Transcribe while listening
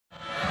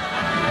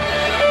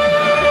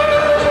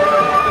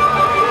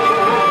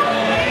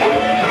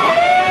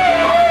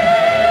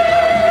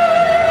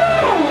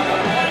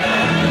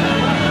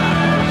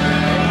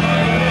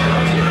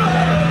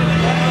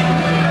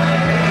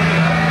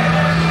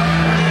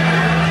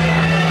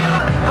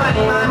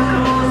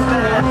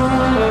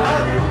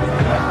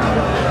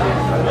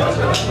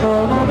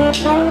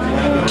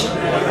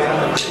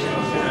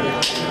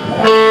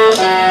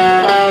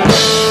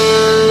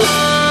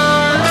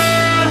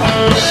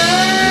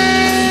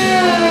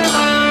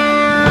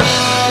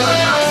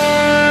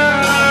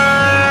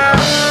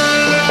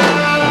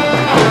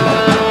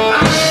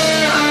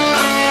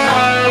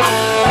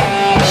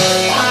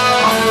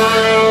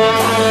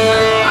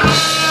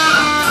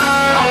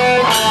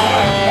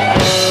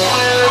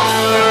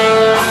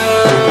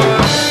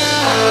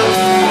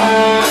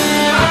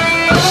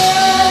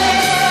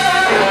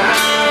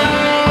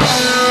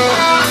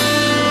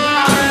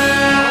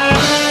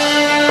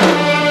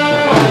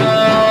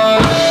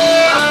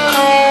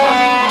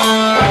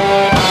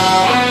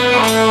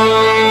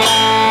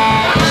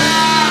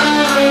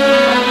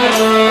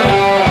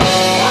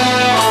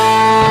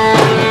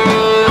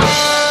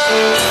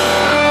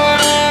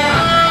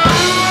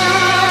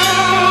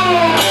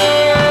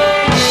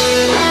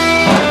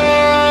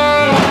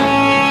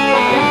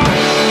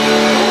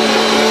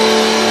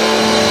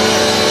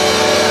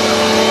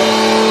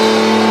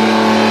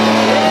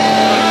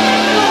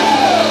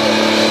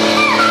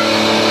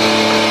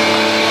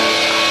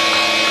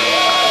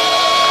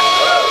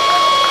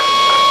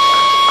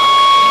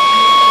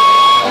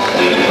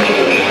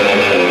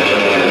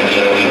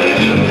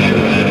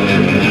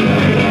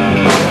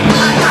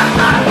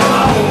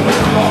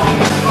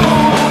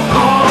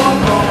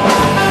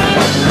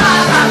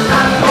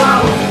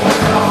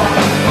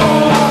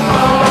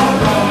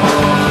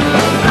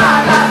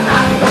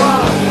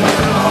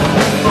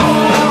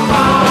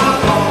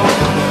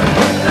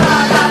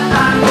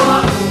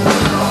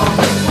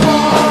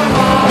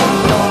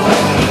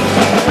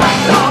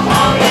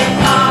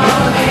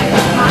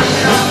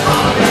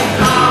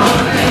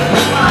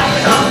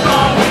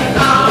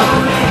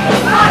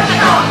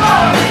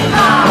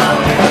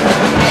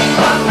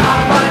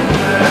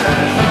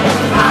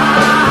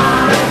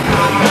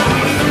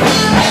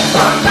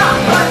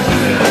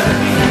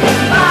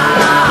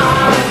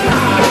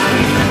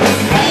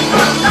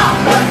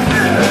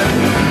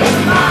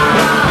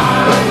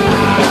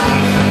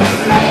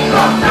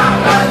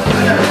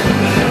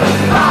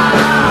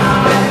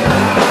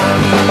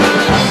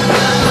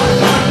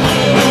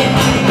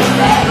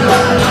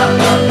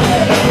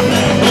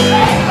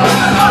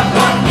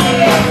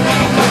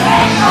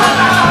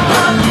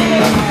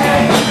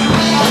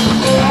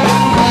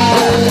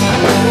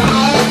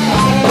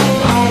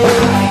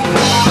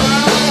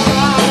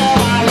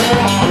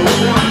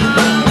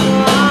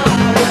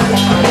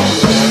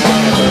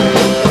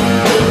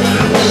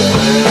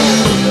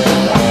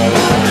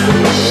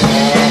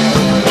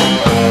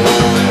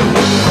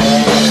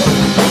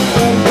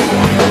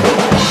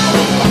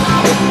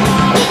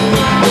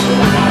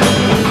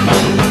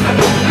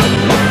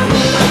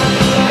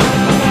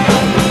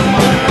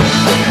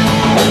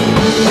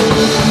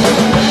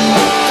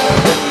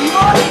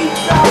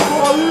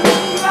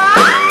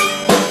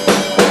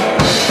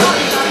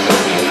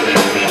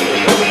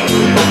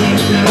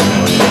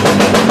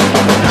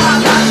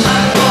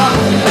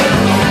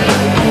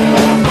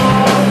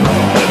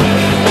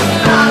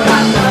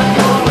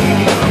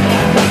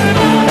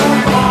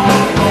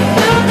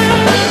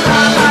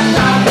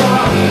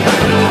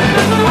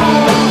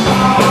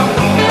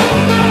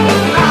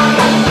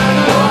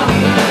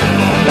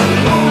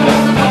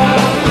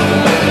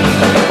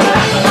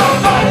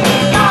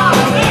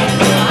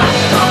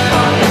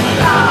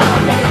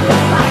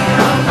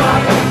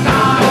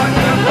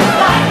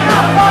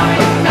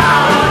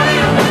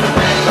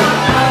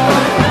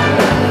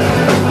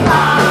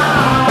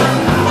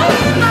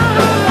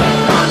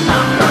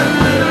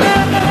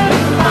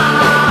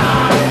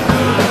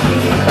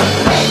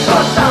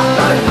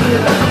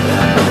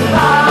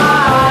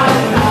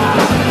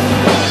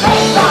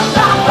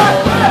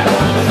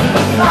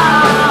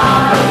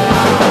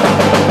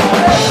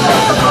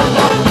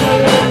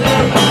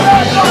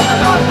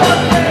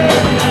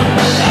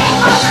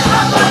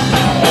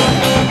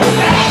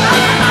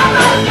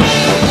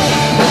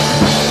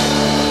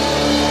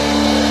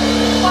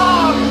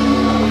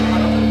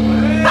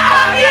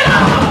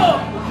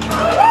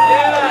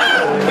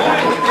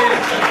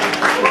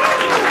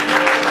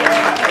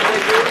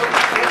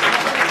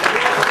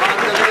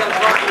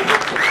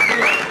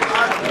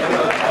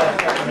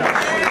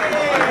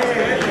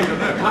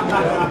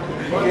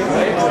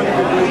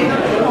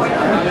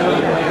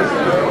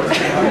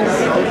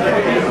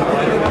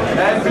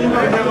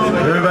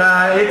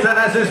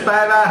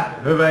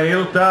Hyvää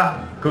iltaa,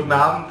 guten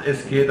Abend,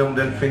 es geht um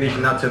den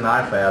finnischen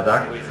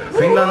Nationalfeiertag.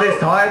 Finnland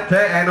ist heute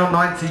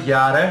 91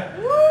 Jahre.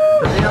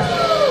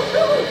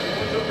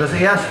 Das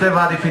erste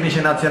war die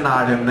finnische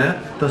Nationalhymne,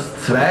 das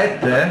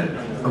zweite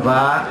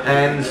war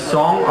ein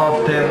Song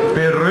auf den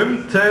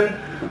berühmten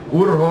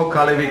Urho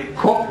Kalevi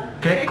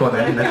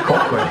Kekkonen, nicht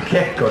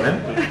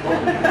Kekkonen,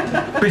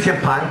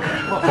 bisschen Punk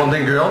von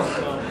den Girls.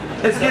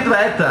 Es geht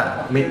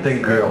weiter mit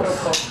den Girls.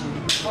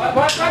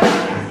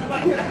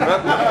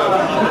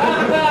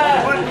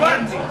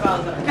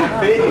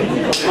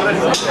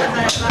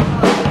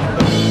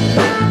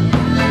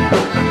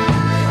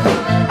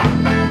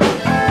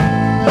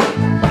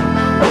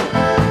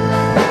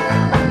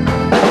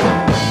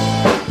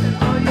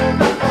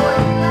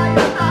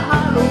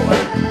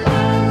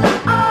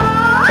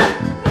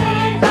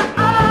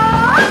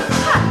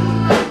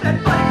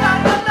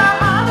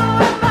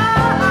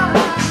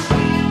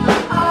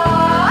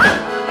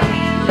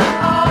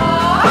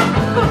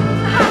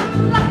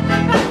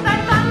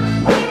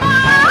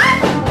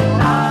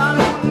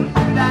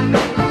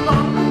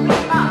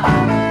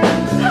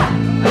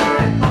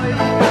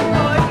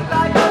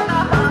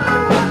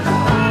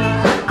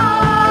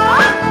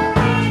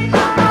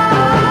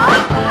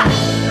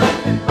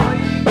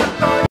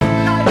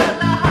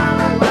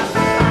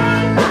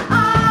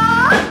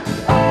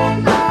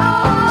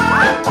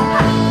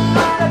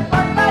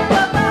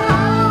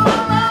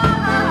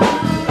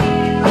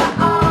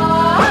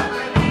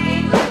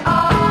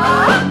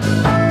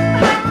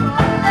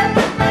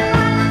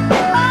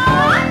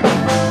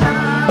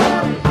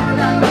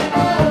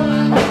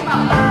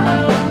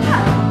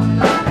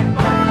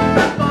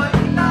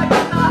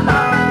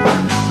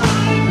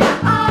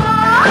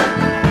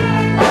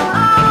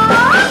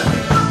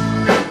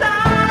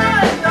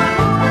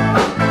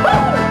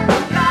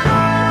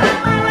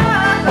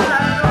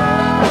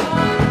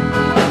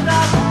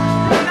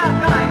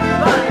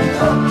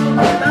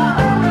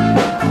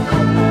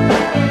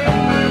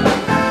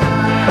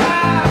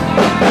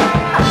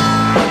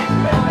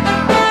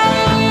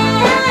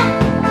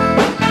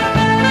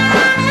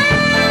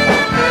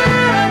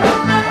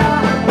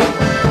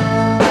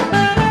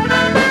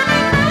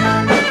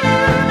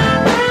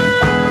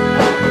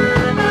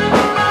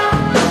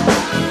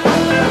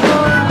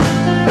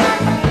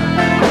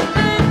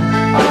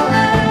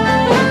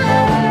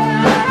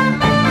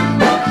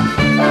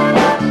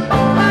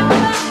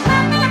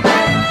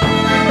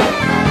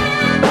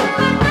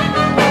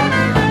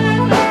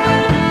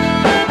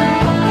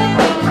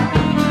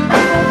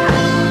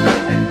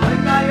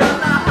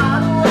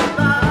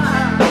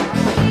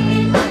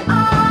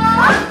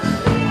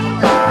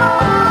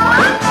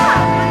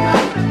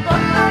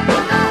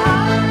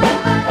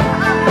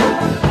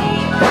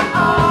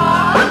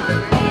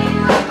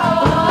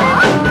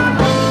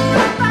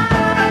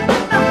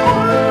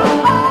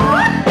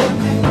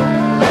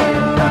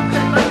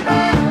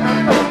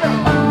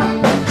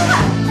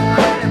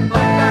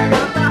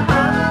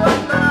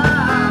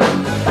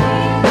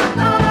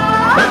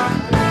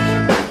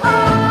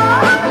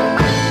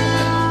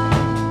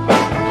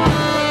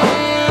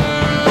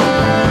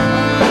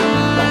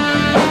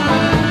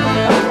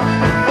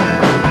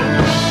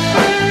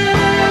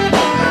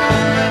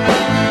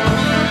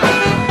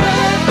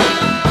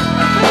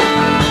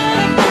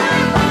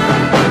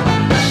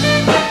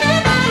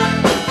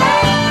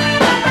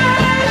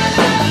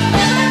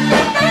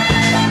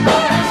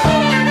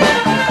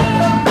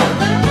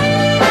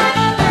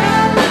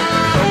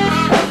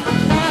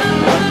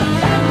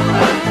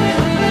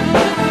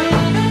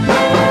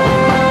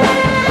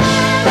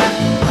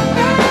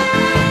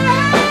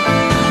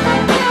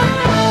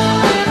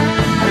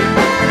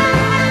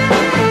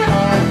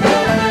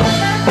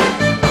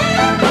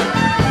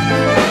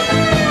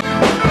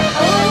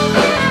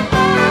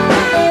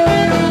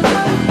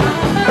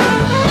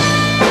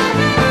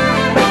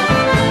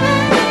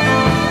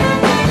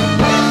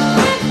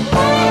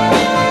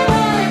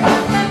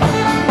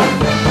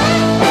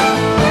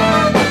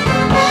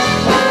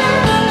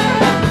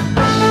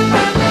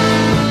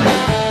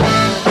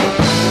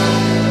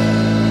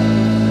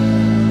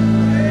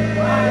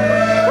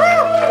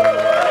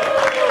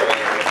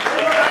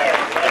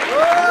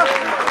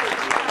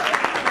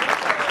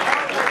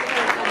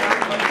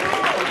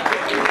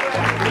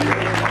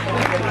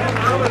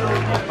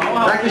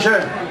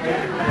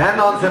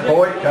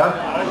 Polka.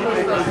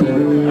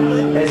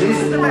 Es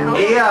ist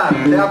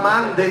er, der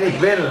Mann, den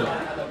ich will.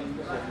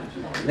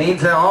 Nehmen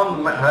Sie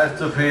an, heißt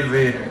so viel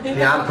wie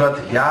die Antwort,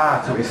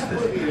 ja, so ist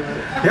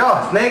es.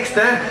 Ja, das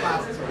nächste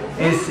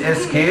ist,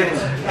 es geht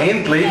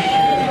endlich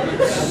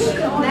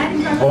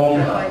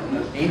um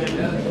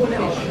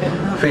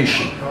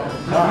Fischen.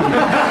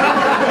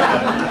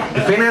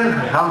 Die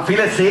Finnen haben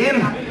viele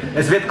Seen,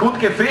 es wird gut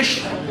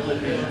gefischt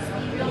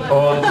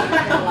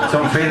und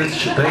zum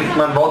Fisch trinkt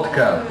man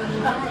Wodka.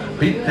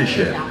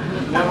 Bitteschön.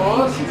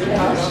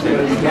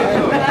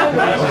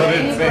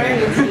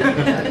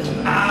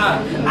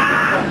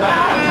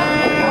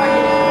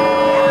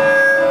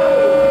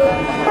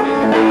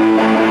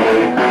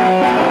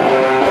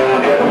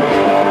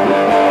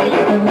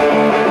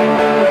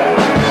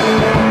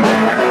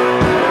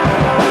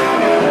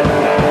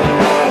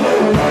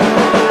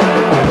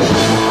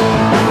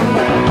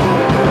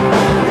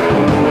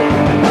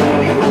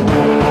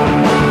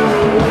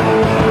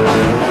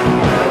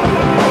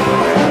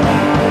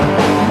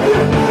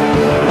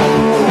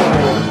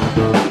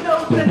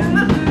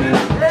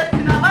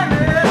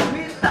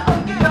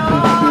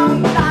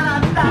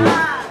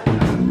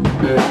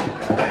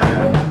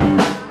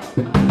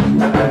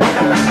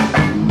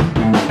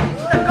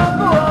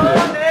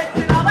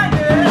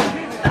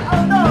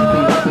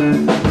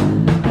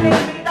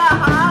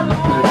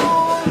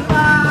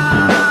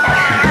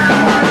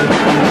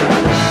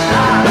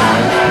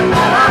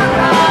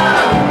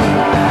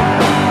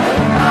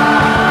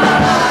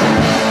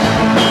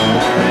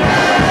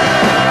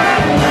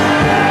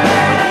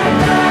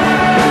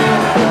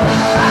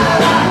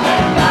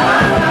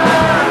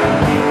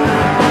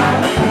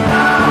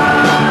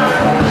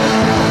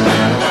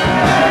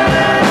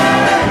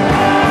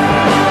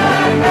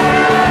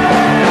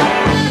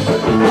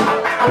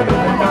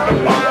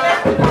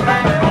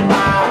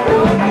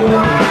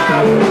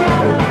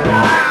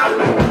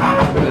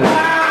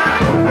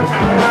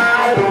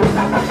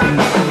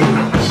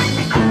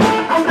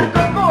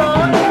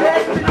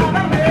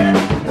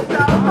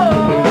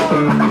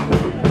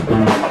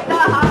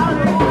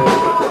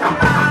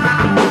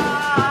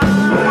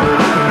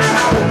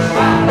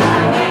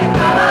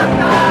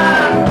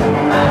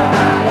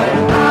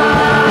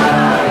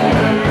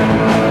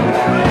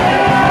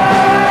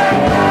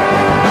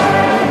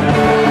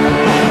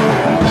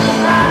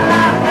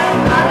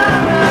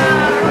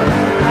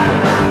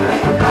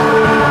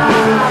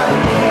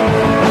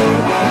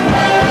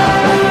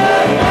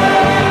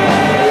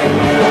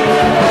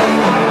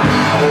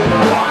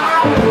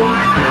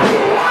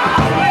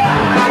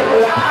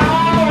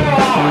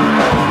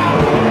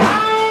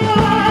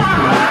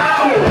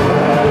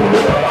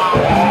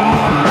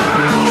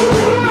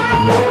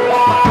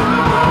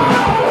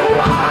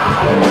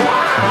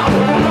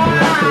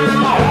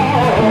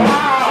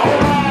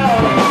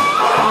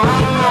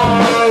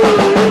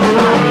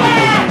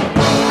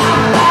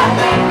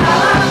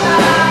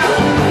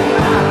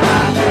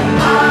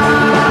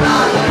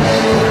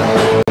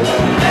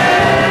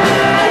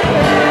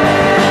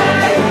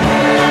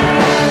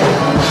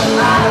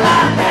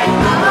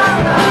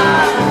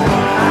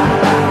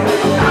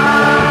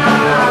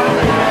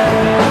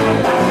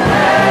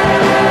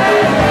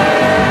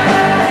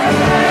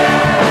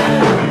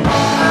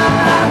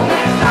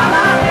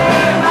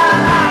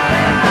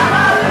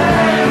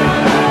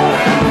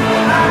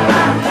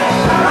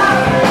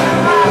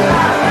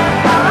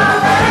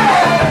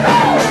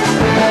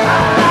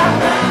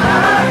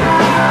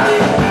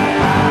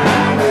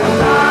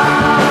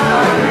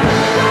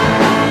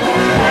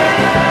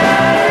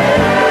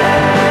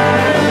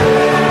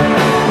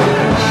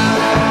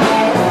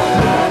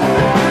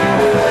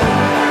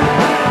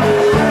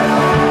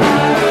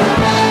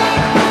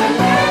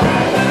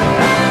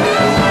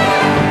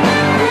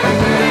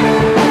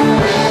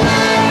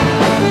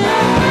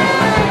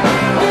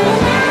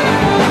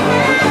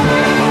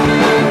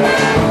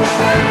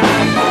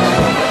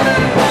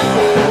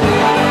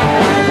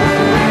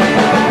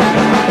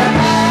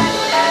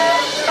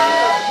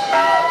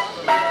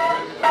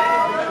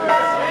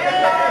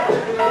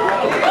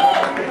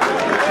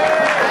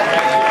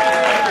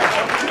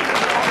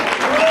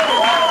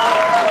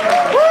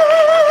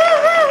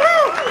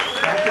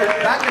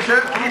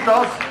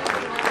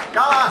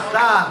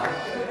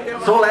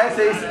 So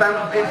leise ist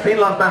in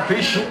Finnland beim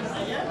Fischen.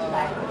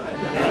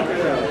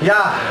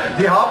 Ja,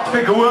 die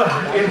Hauptfigur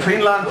in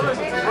Finnland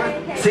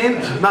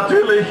sind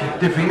natürlich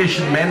die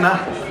finnischen Männer.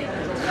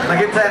 Da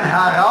gibt es ein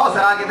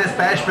herausragendes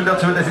Beispiel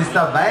dazu, das ist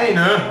der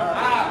Weine.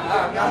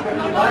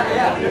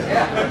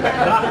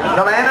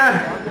 Der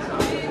Weine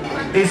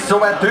ist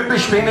soweit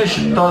typisch finnisch,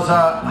 dass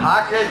er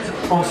hakelt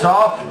und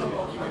sauft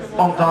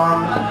und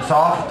dann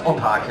sauft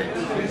und hakelt,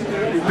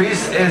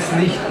 bis es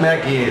nicht mehr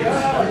geht.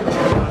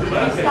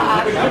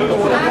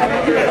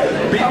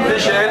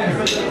 Bitteschön.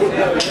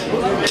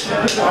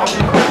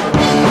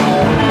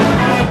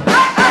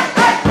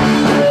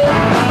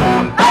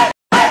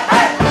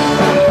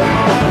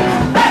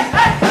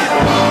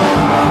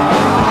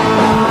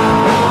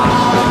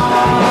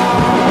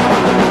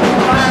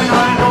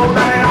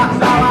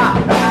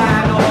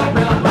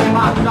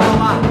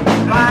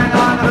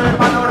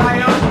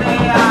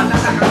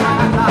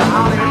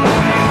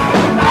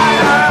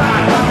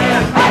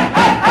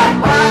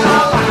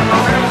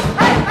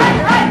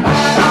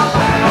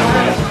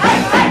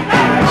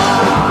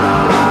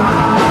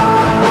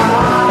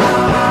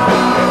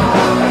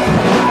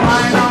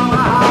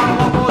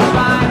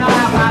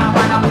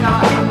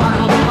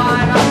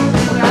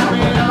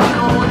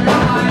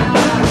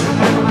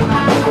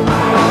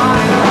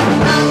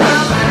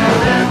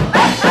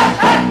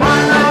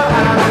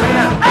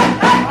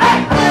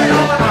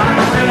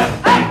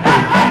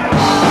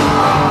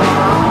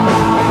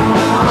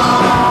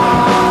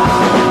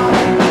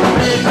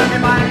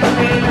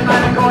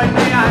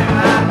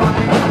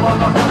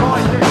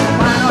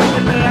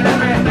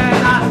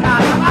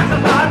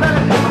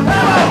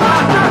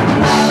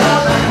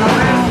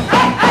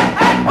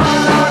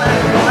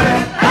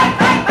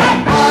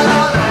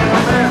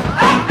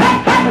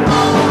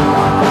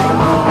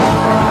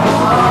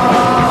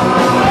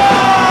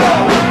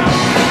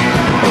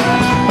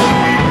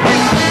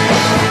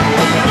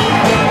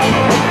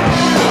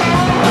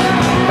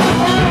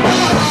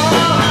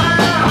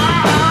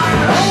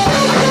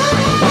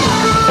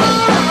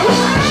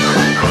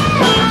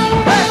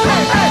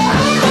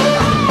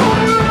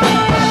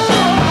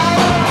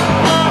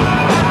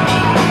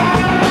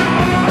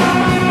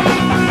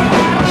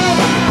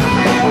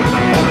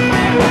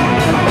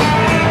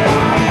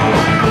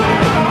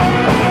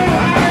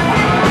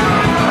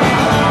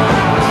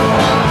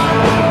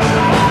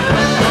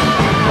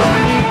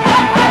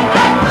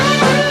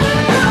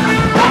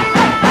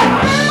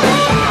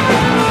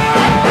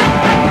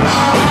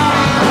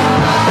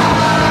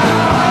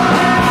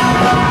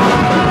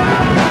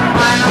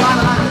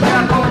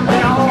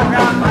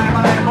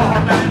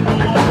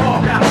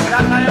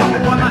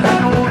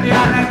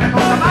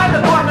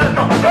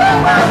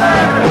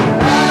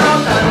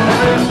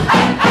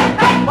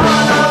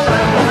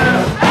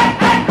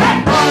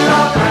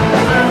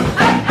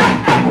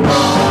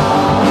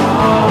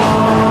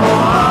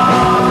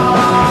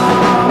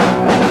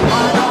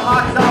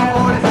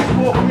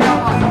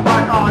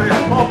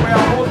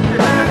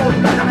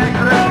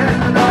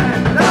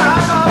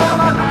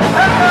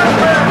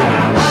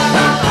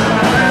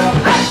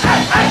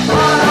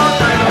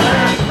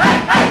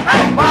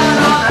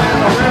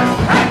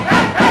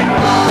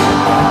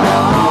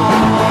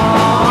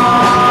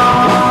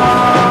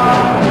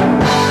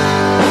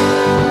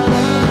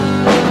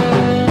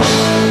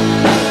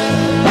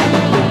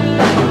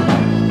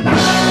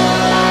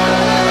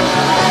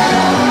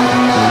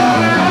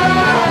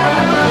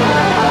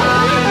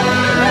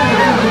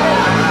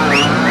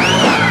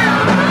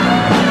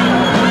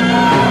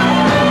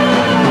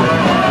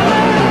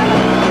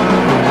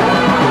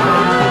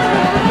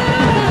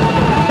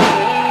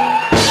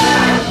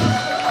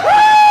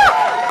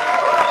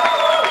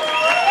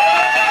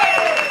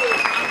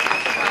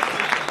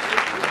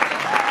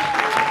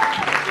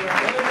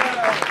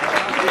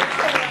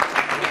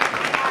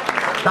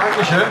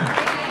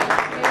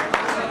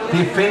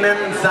 Die Finnen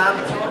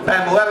sind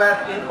beim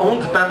Arbeiten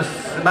und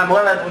beim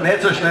Arbeiten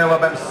nicht so schnell, aber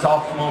beim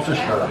Saufen umso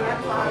schneller.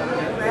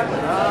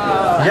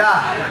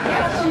 Ja,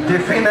 die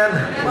Finnen,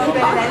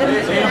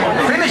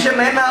 finnische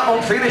Männer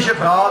und finnische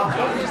Frauen,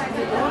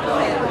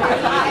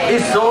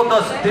 ist so,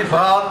 dass die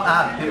Frauen,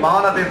 die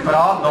Männer den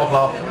Frauen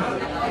nachlaufen,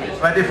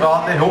 weil die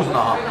Frauen die Hosen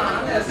haben.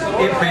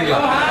 In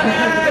Finnland.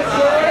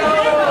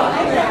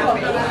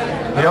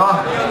 Ja,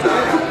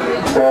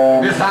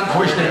 wir sind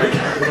vollständig.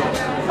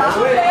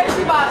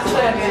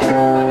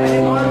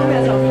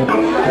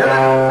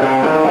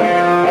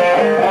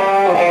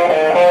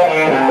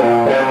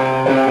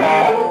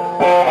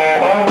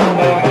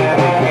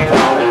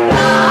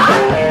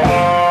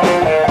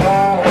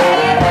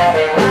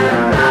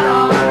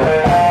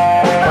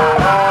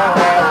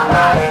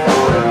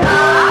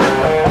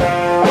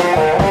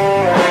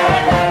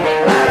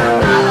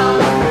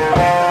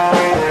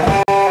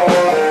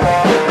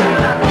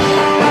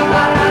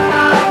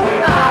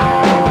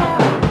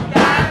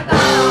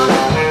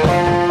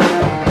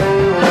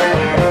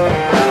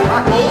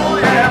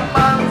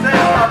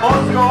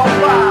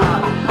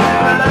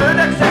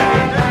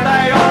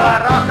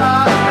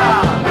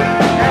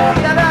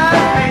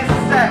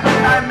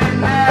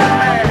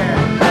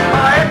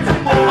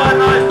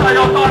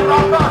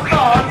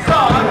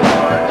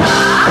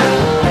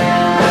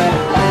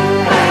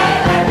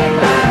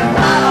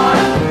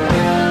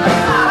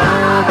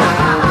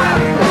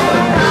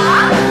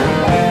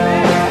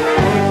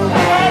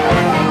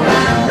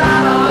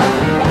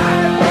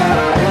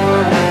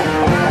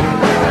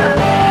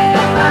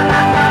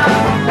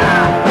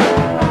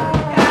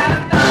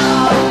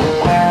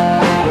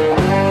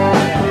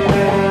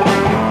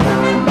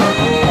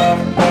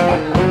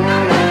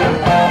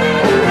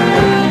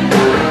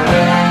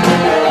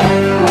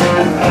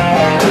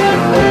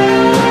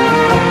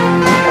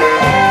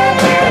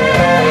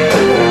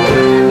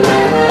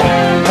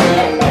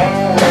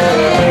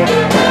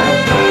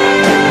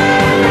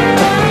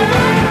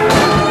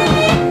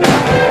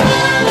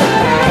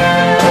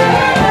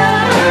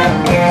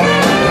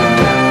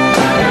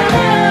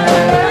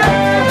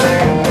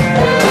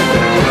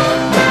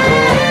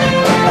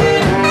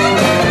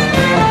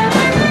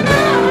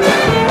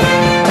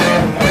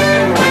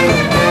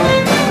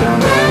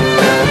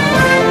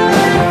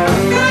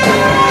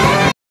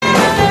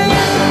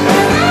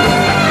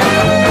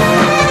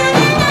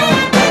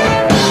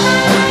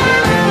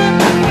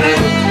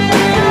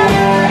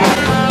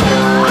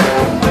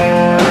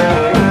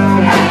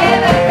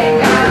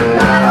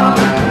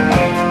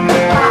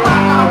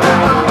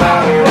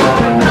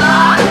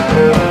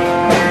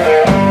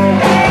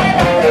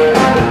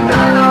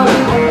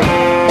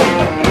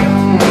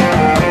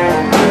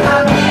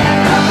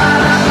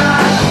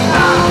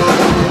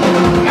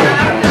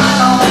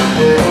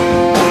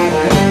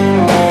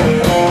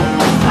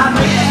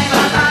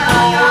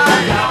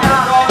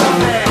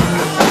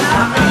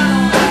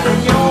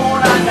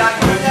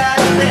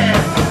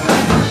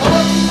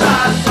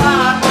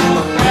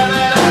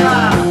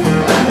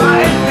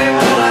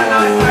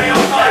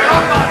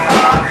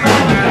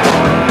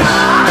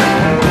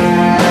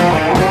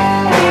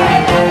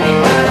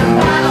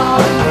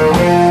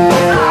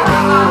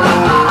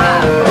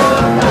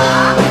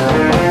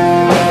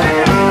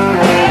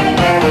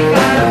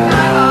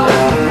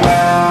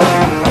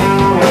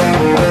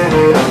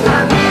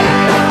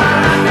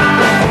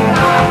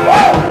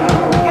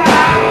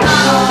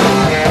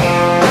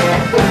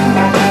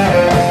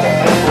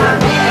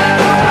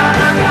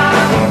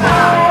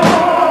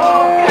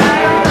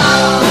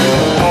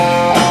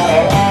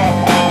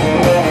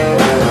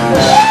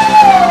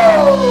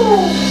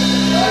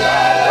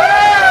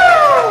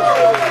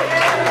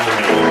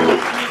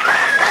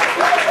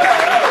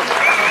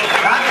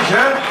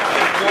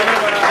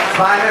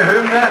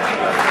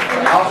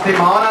 Auf die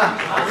Männer,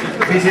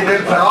 wie sie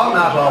den Frauen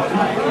nachlaufen.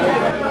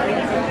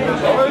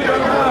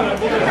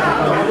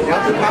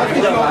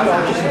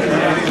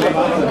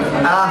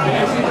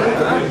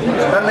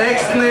 Beim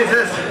nächsten ist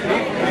es,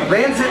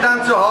 wenn sie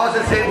dann zu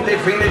Hause sind, die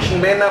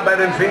finnischen Männer bei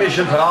den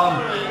finnischen Frauen,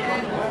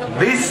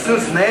 wissen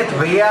es nicht,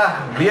 wer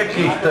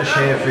wirklich der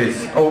Chef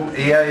ist, ob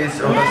er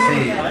ist oder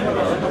sie.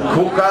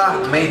 Kuka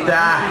mit der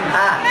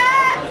Ha.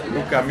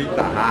 Kuka mit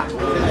der Ha.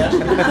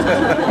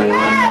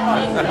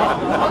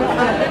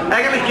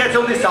 Eigentlich geht es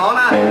um die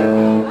Sauna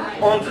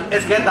und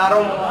es geht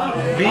darum,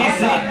 wie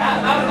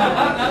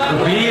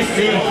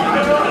sich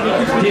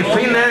die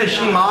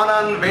finnischen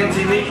Männer, wenn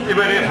sie nicht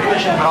über die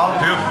finnischen Frauen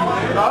dürfen,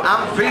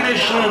 am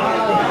finnischen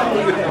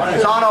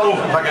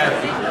Saunaofen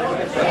vergreifen.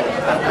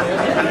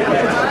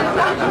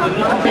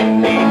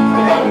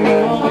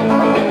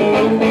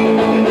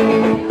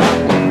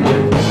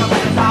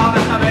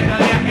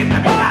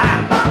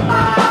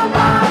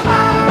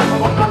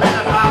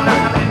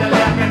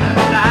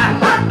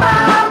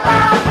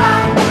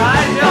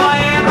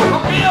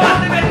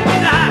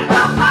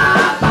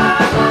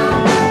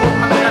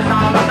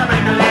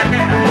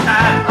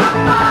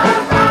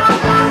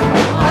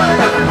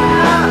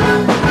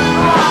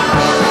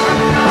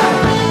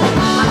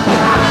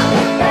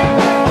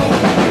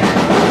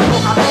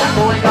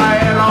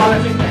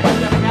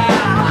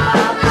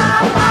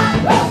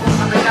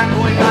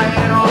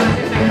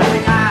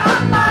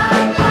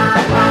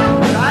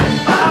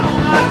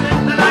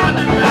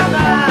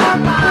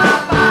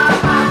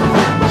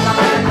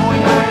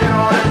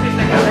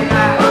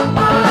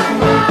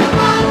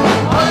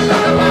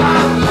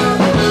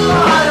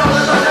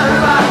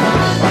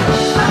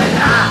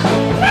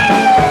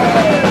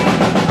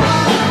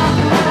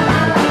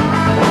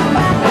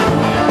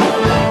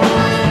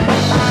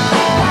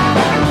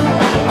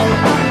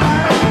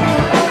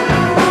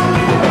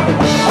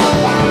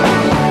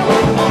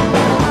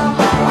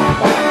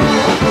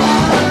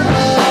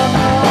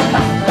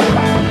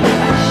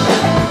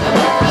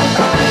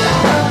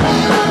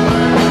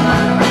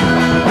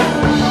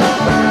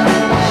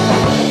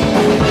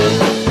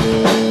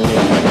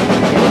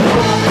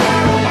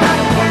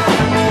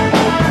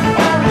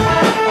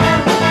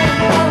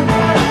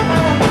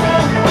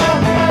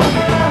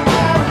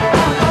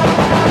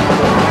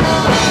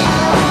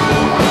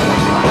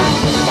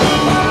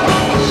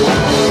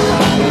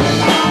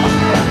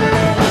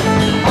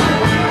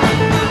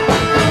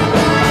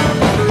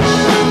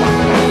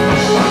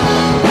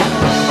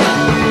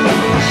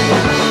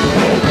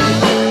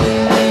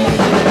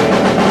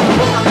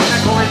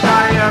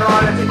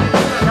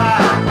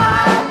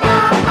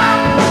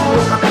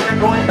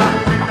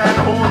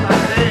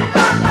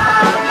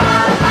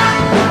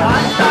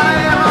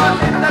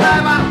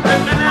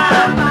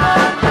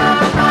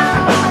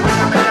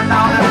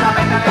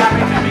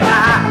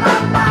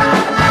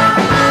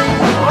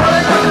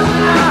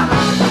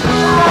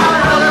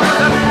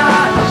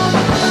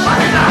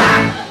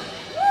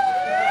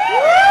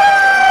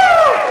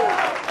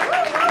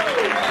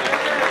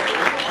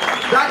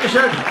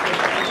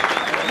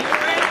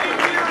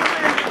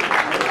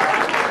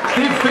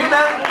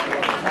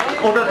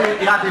 oder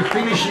die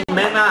finnischen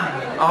Männer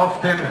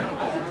auf den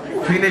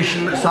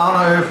finnischen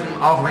Saunaöfen,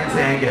 auch wenn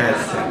sie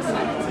eingeheizt sind.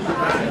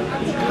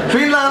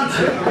 Finnland,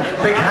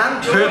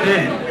 bekannt für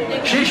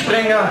die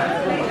Skispringer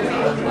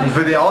und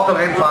für die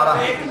Autorennfahrer,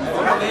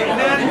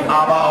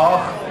 aber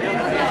auch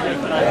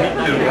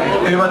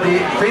über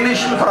die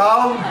finnischen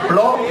Frauen,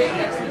 blond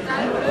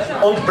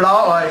und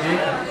blauäugig.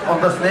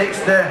 Und das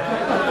nächste,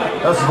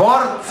 das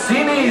Wort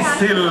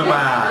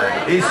Sinisilma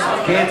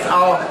geht's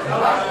auf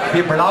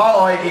die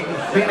blauäugigen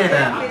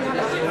Finninnen.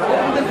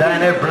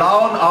 Deine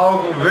blauen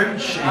Augen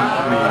wünsch ich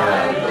mir.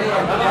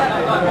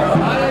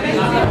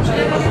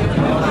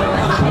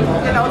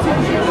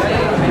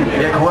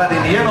 Wir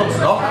koordinieren uns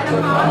noch.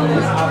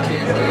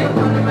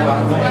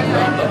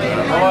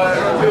 Aber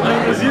würde mich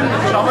interessieren,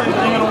 schauen wir in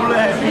Ringerole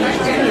ein finnisches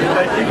Spiel.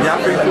 Ja,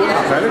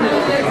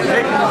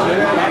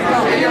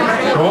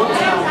 gut.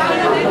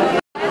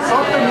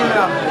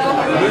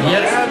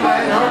 Jetzt,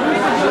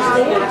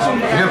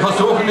 wir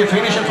versuchen die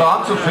finnischen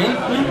Frauen zu finden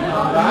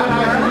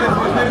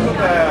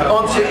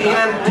und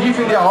ihnen tief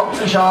in die Augen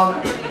zu schauen,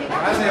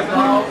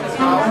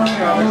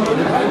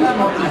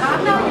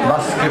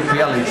 was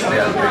gefährlich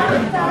werden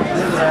könnte.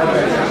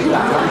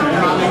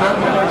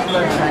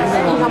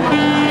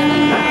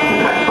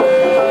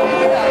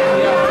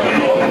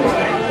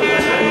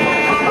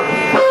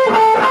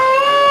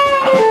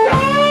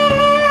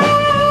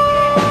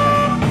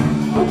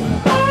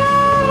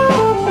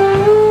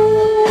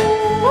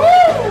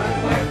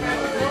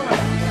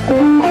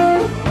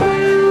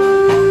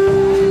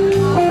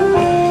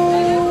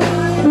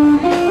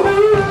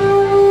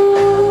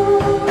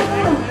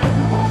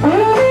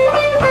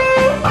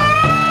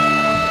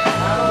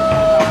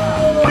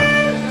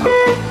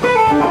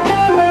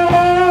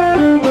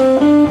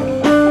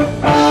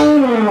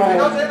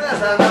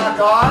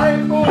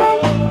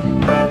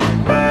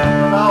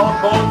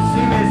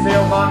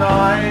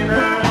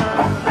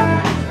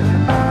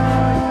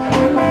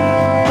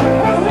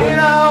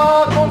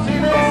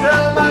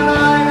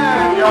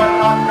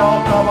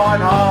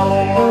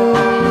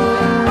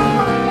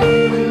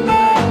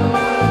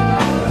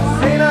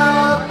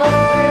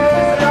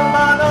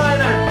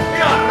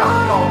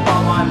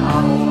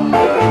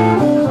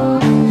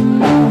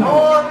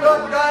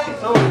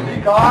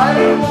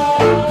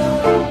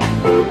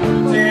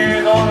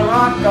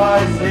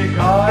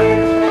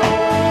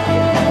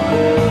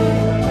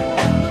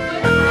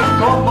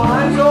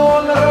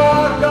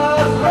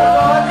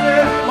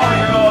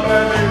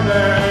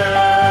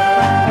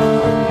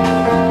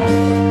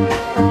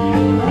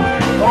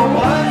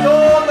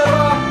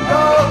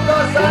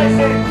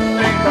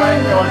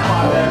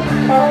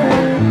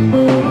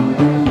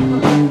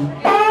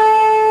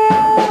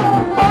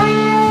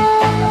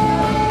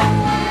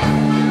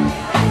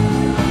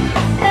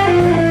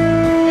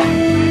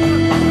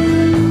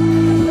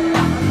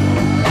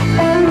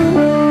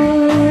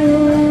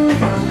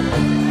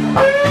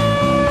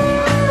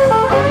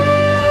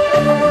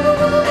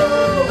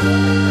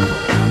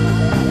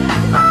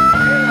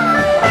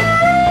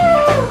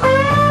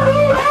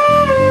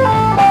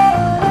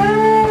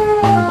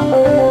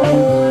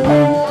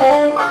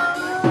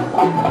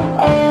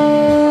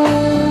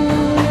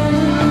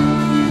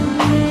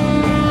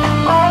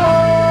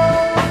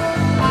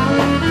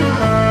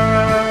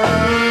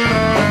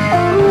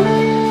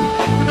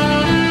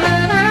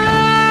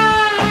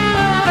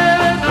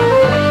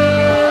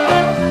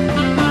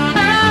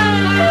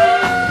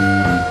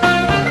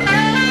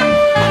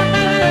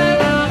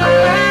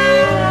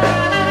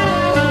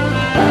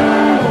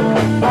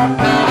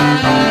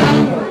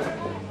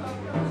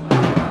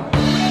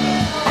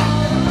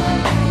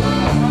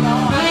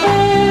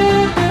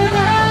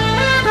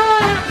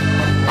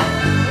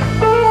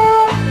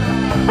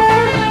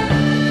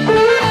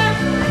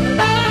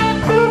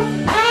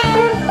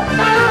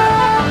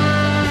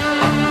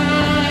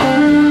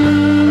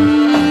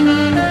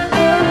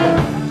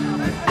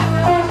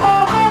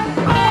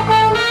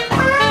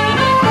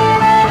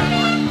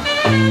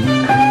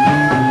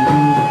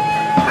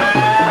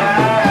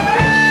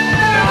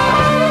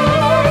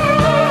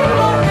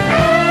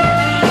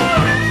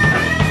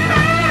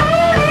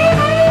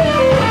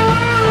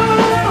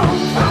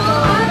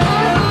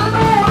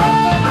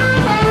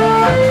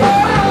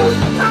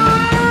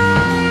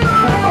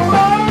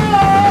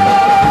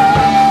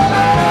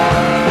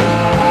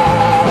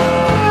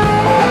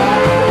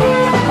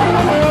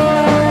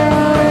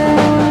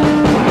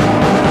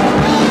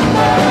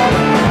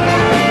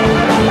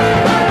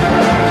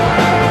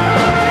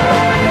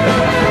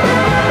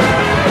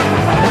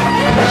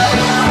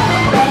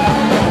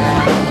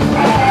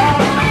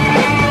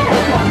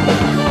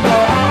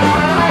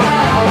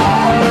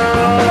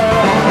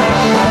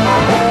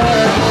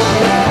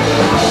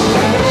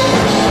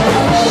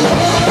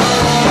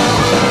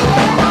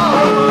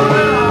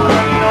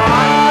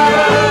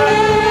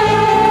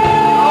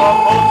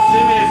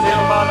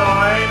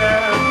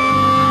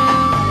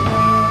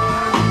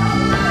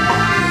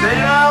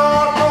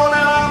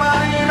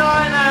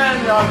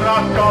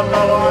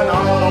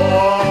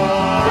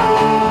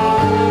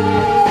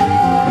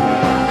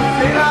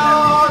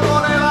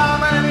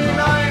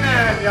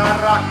 ja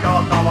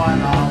rakkautta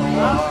vain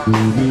haluaa.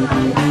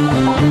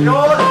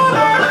 Jos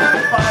sun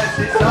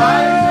lempaisi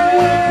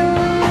saisin,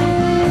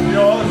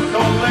 jos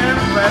sun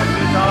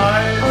lempaisi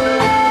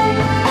saisin.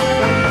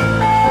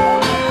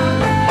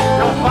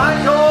 Jos vain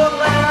sun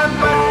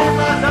lempaisi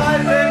mä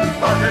saisin,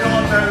 tosin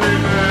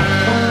onnellinen.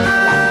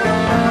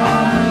 Jos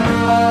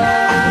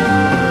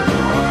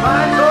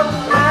vain sun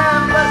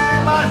lempaisi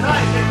mä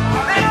saisin,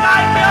 niin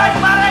kaikki ois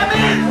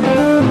paremmin!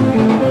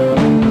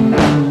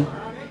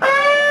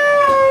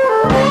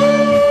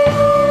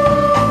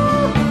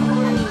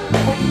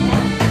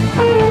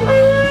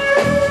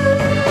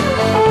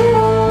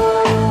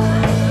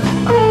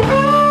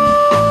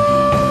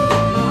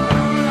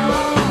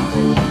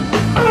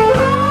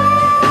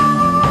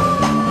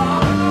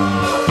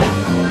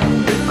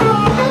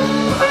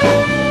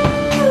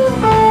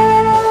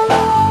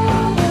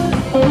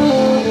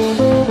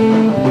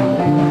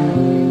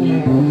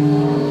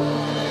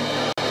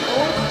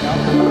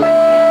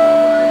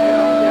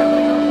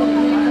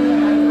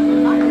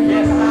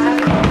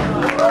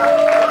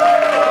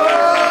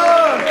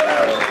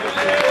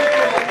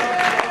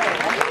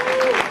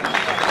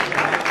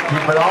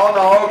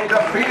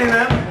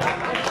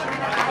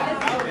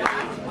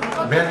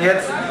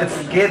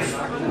 Jetzt geht's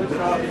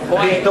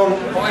Richtung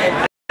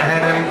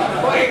einem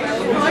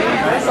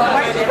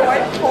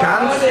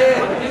ganz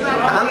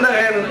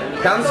anderen,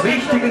 ganz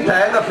wichtigen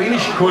Teil der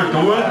finnischen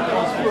Kultur.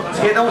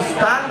 Es geht ums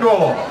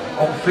Tango,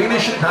 um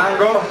finnischen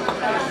Tango.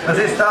 Das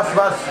ist das,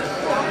 was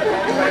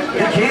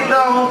die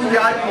Kinder und die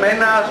alten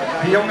Männer,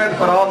 die jungen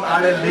Frauen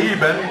alle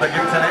lieben. Da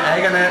gibt es eine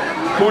eigene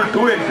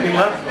Kultur in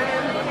Finnland.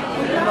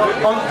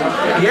 Und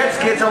jetzt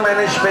geht es um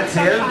einen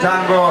speziellen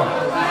Tango,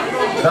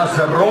 das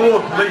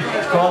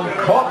Rotlicht von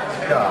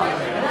Kotka.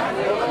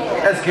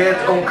 Es geht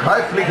um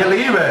käufliche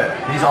Liebe,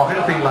 die es auch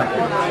in Finnland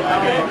gibt.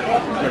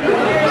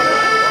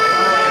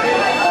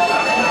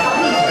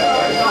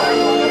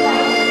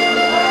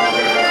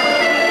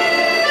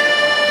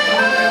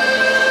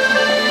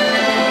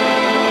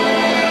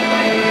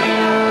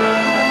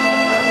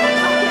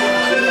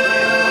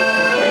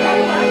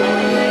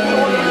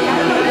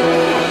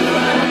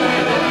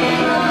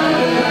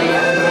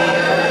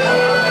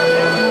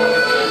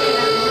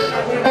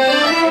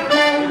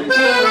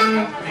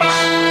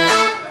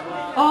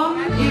 Om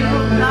you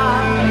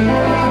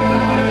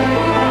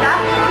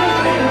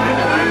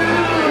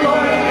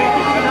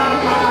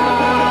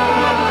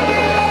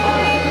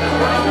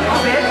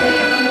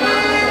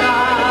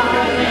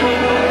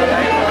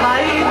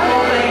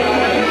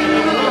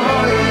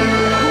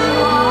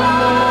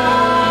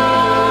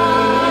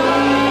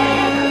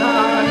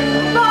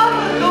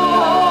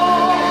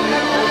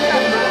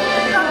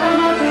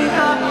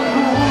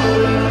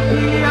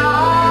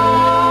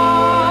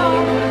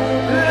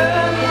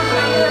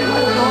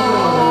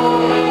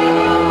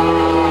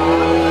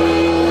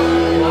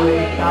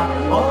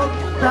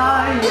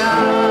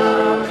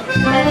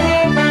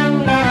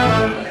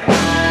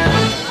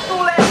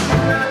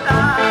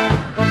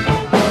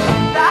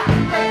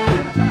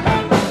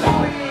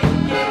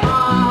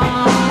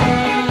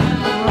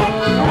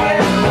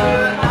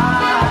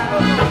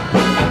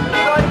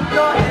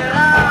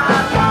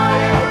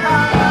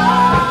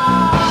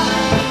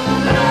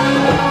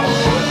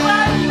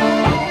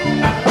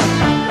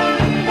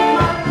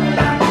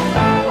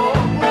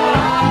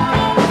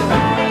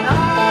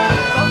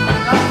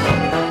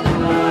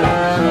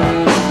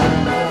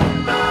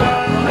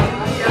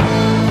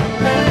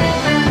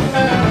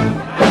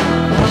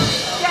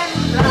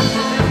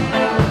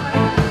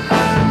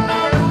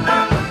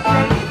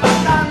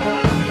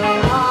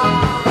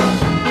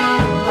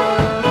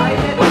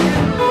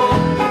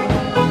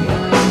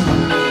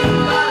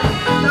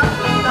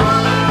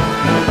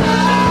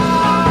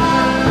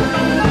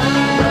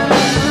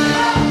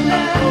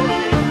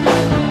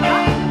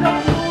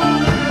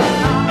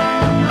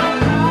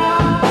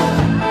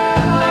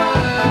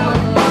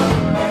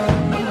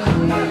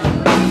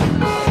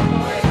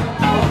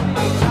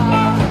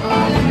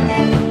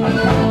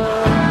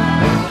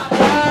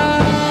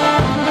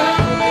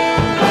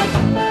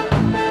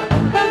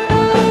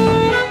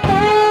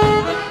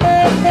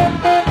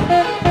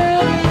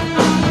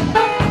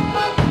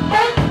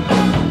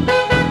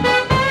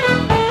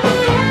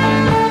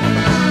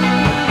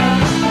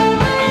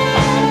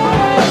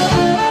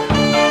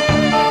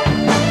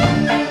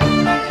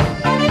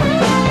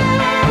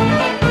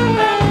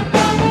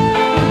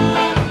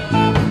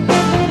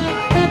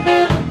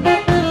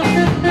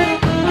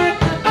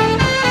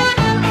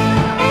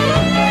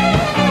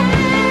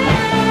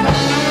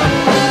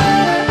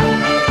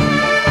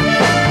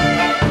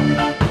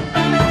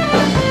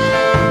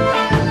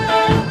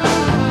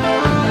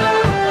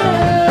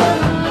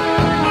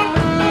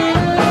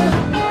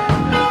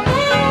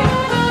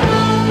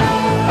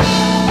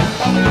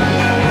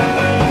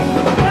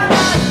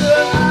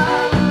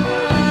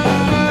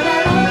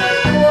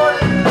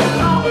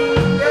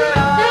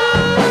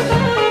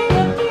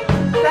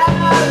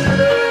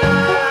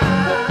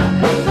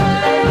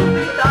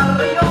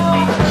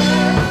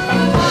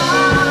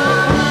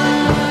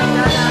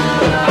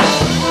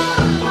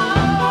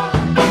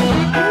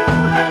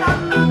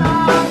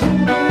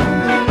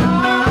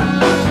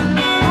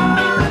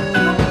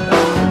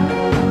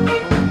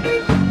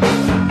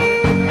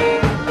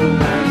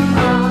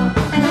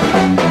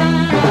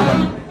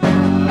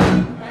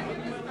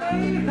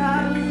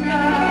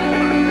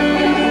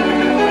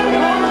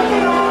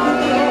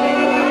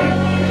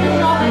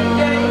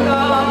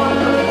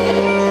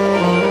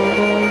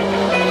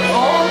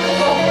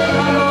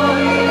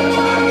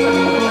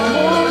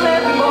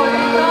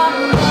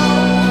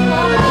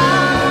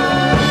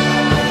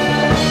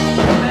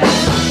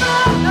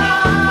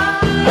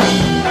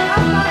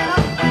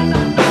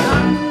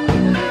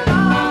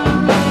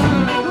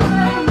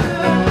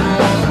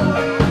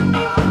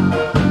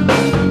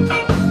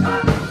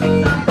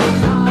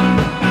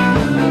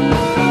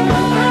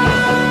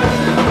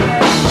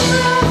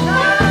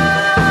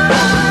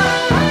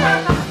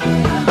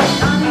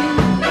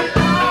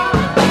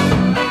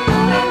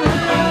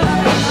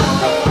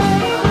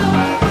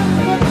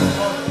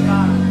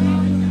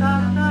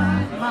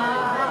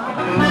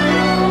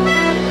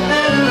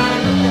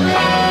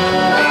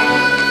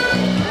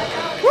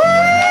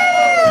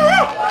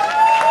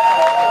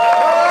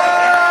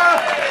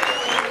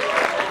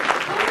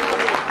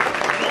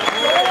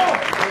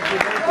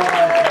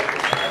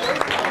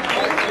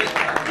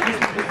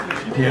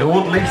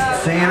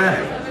Szene.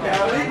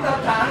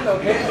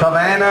 Der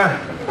Weiner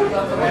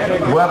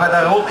war bei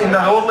in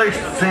der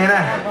Rotlichtszene.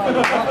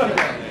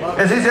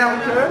 Es ist ja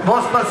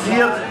was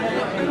passiert.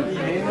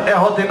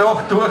 Er hat die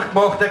Nacht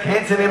durchgemacht, er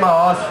kennt sich nicht mehr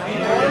aus.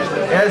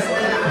 Er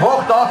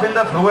wacht auf in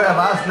der Früh, er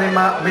weiß nicht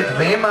mehr, mit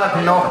wem er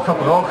die Nacht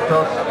verbracht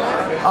hat.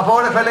 Auf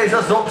alle Fälle ist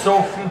er so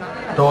besoffen,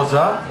 dass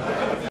er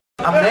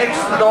am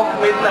nächsten Tag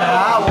mit dem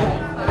Radl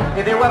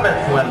in die Arbeit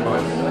fahren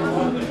muss.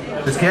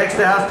 Das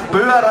Geilste heißt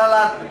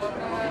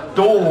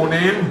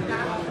Börralatonim.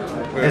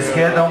 Es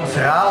geht ums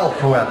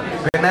Radlfahren.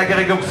 Ich bin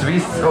neugierig, ob ihr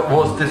wisst,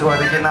 was das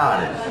Original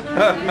ist.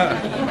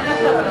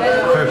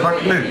 Für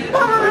Vergnügen.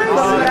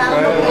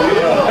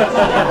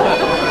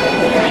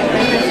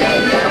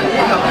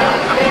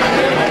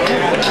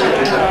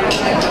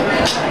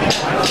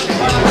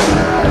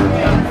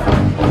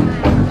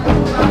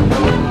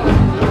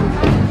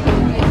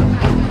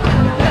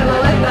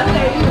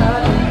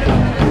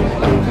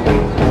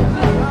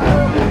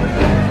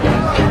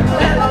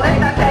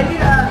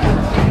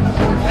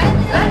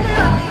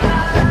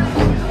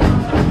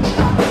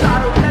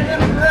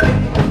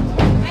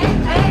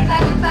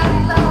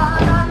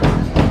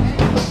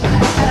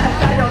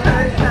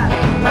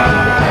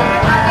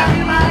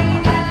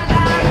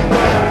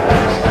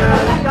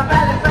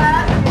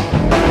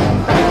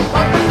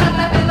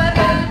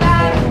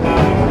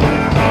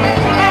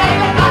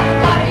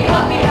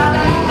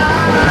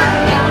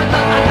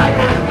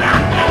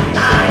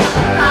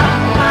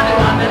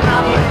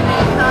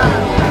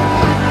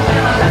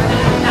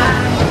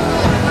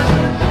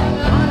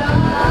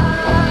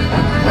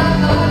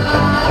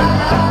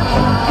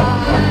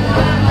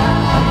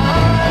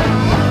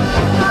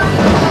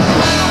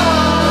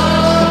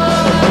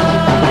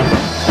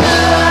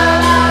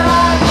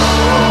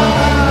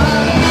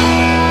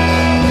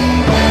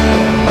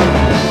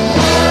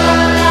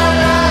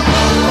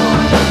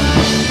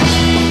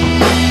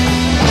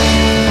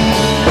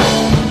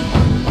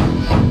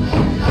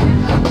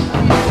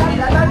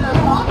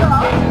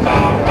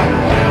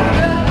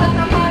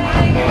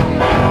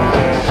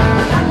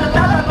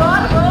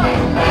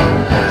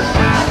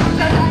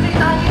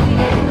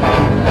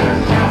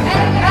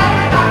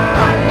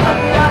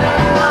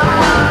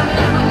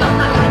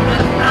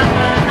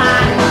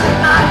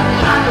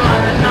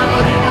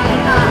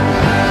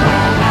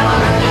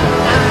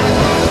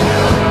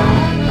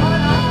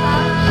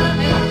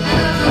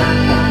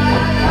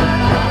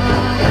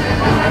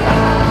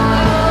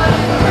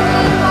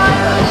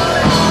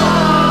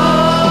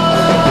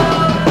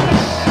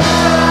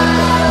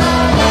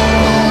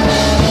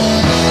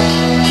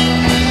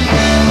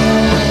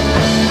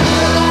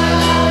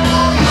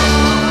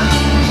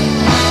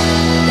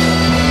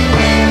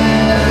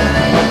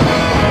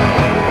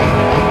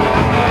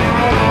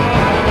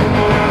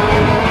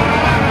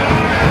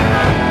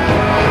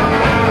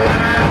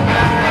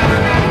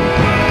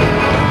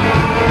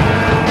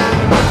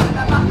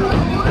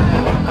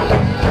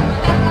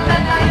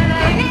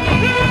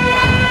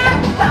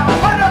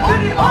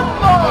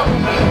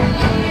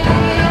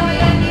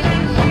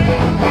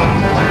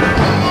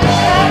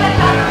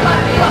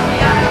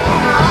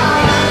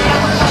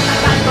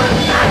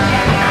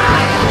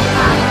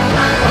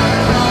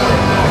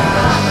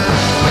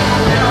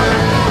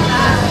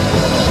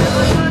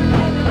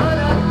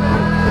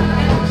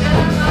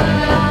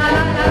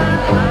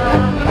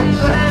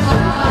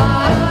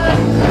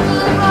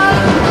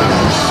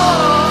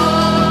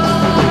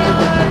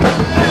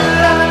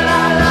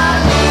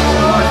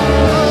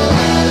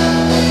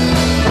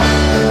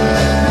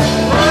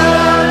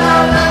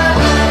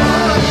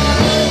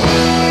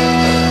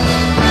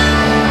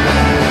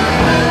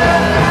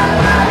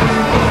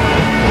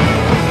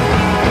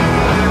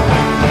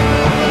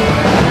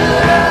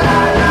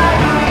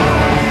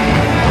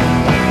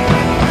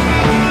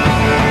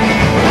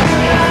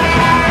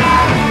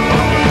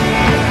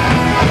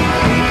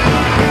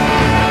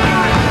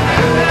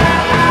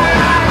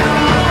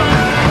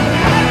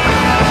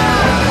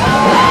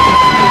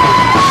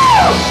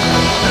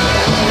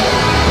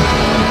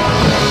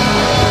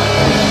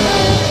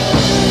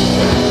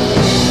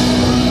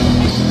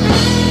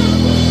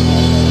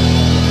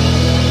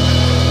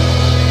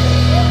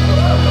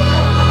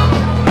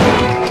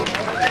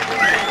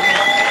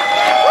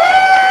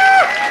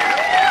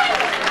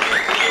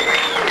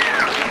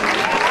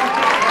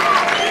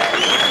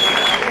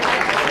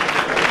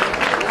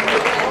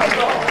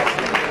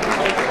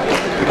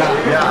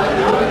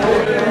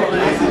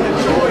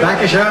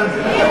 Dankeschön.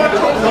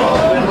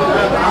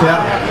 Ja.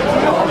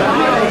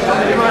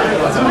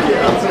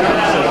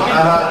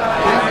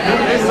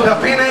 Der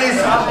Finne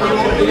ist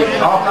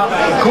auch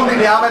gut in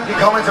die Arbeit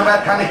gekommen,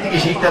 soweit kann ich die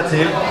Geschichte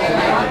erzählen.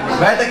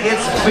 Weiter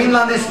geht's.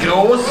 Finnland ist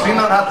groß,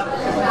 Finnland hat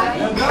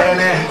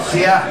eine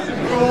sehr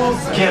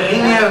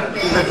geringe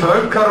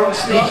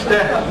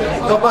Bevölkerungsdichte.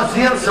 Da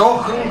passieren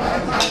Sachen,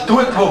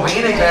 dort wo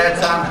wenig Leute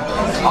sind,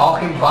 auch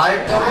im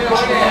Wald.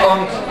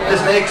 Und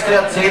das nächste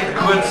erzählt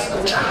kurz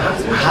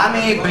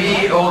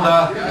Honeybee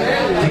oder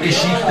die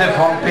Geschichte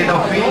von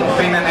pädophilen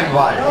Finnen im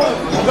Wald.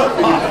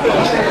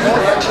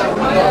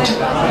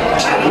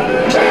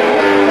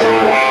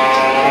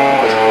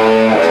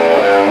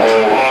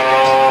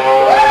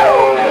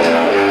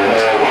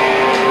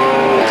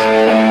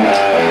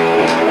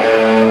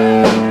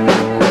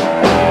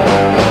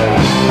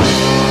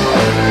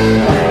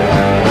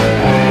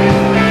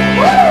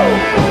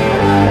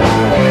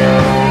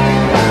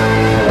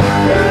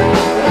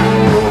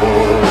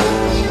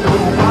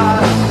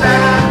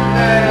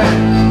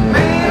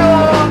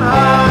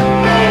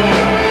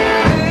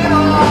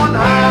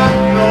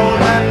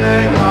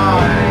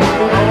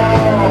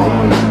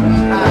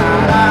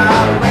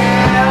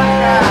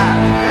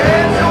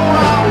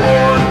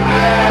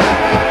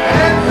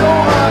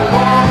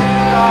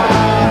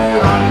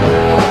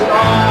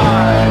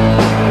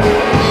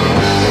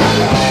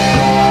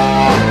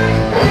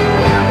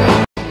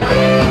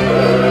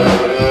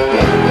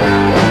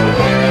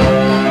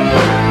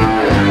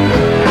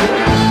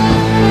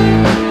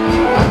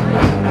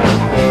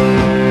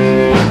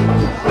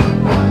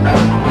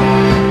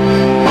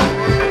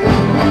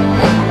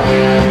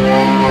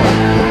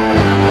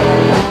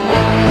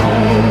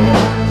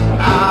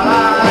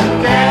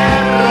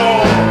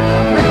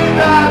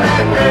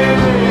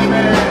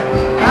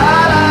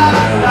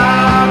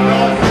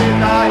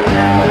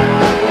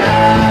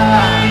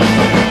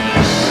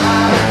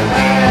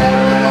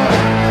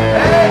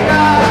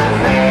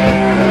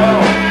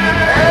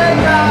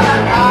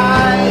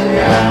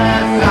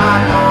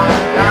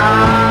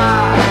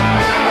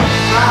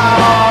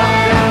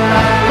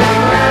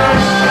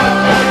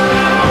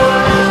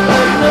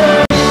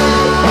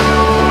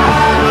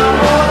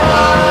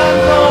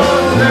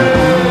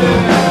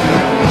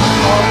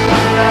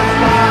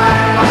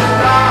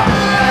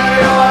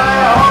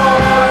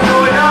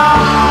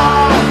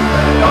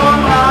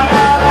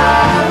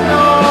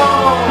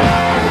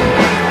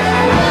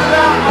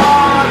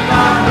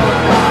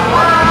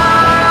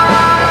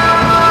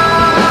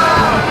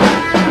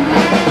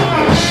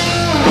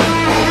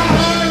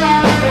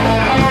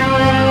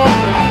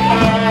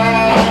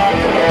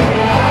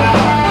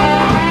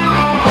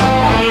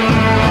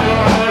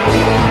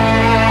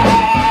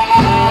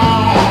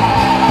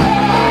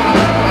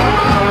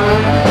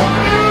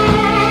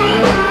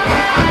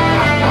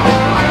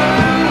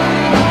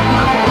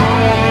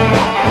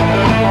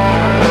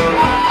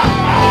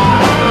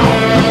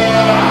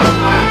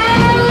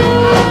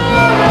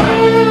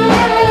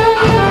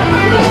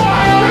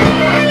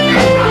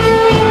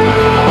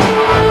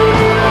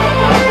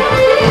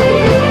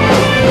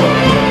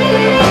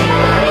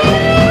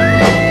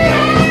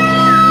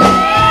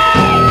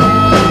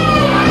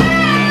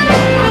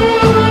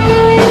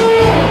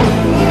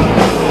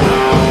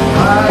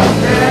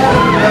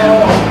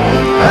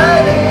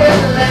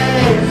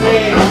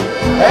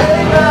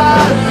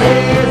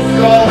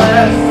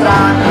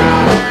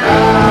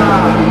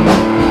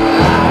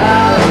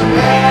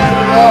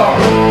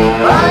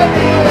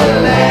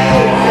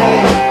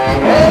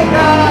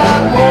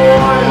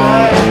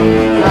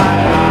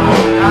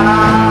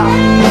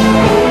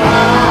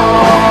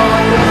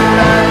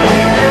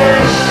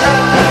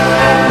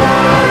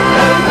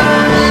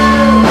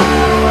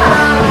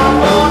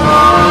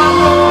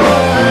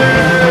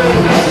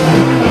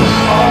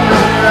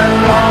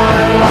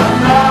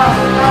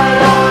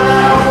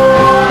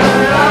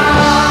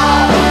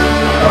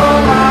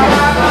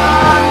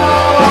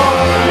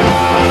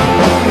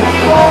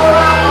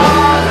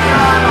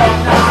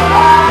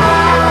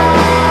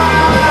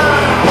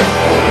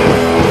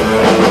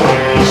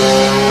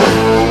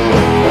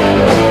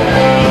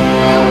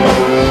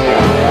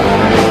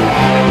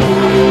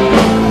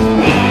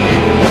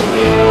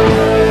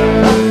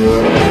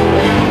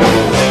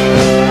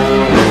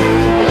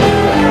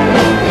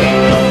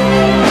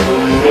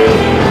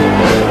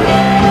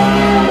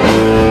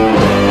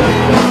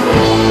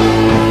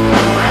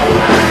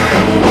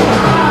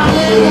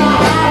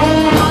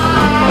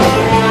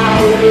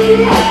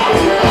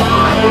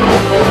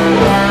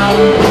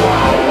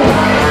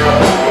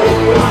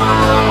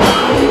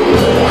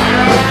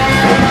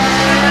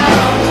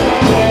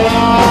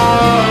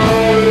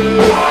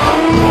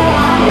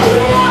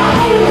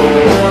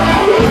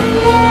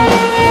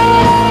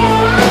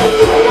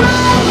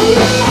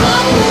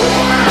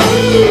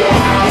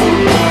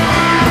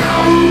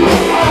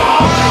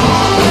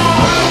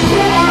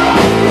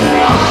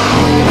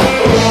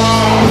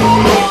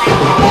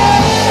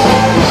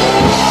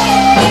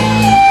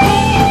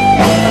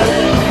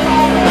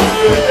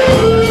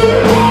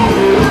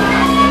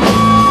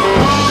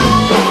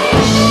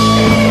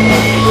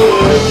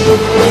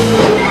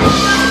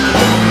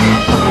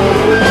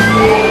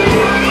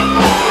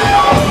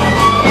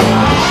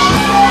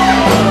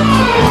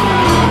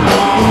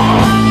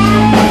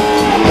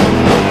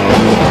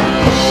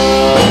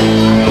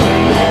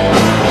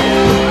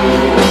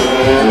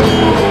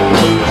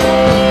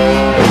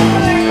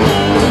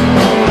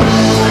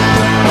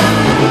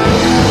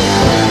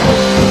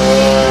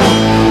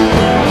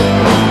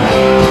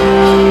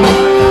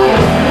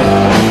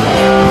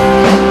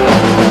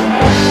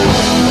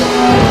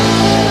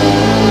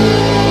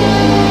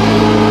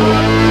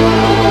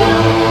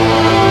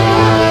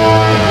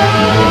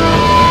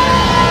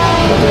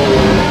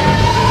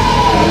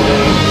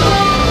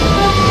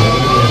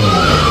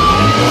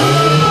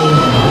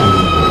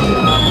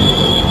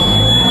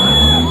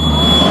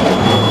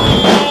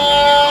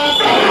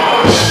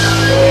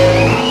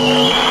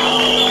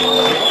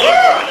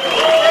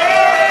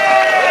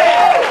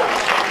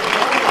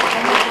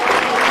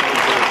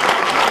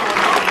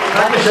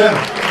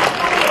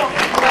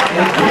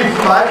 im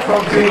Tiefwald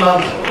von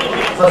Finnland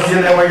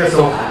passiert einmal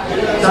gesucht.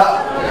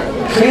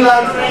 So,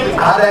 Finnland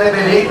hat eine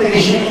bewegte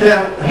Geschichte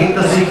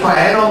hinter sich. Vor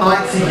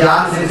 91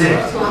 Jahren sind sie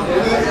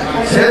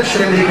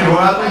selbstständig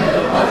geworden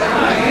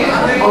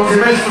und sie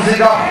müssen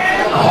sich auch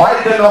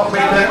heute noch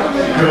mit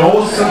dem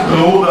großen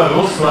Bruder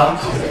Russland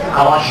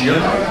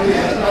arrangieren.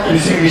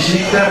 Diese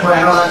Geschichte vor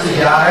 91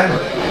 Jahren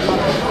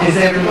ist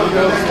eben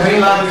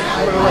Finnland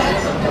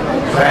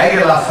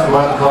freigelassen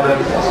worden von den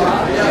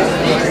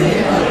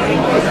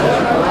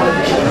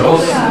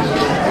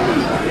Russen.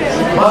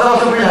 Was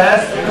auch so viel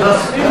heißt, dass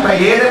bei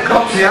jedem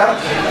Konzert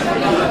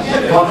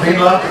von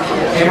Finnland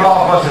immer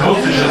auch was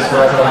Russisches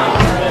vorkommen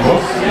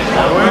muss.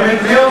 Und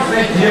damit wir uns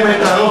nicht hier mit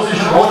der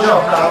russischen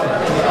Botschaft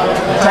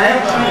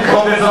abteilen,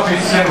 kommt jetzt ein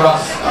bisschen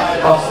was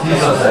aus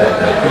dieser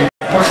Seite.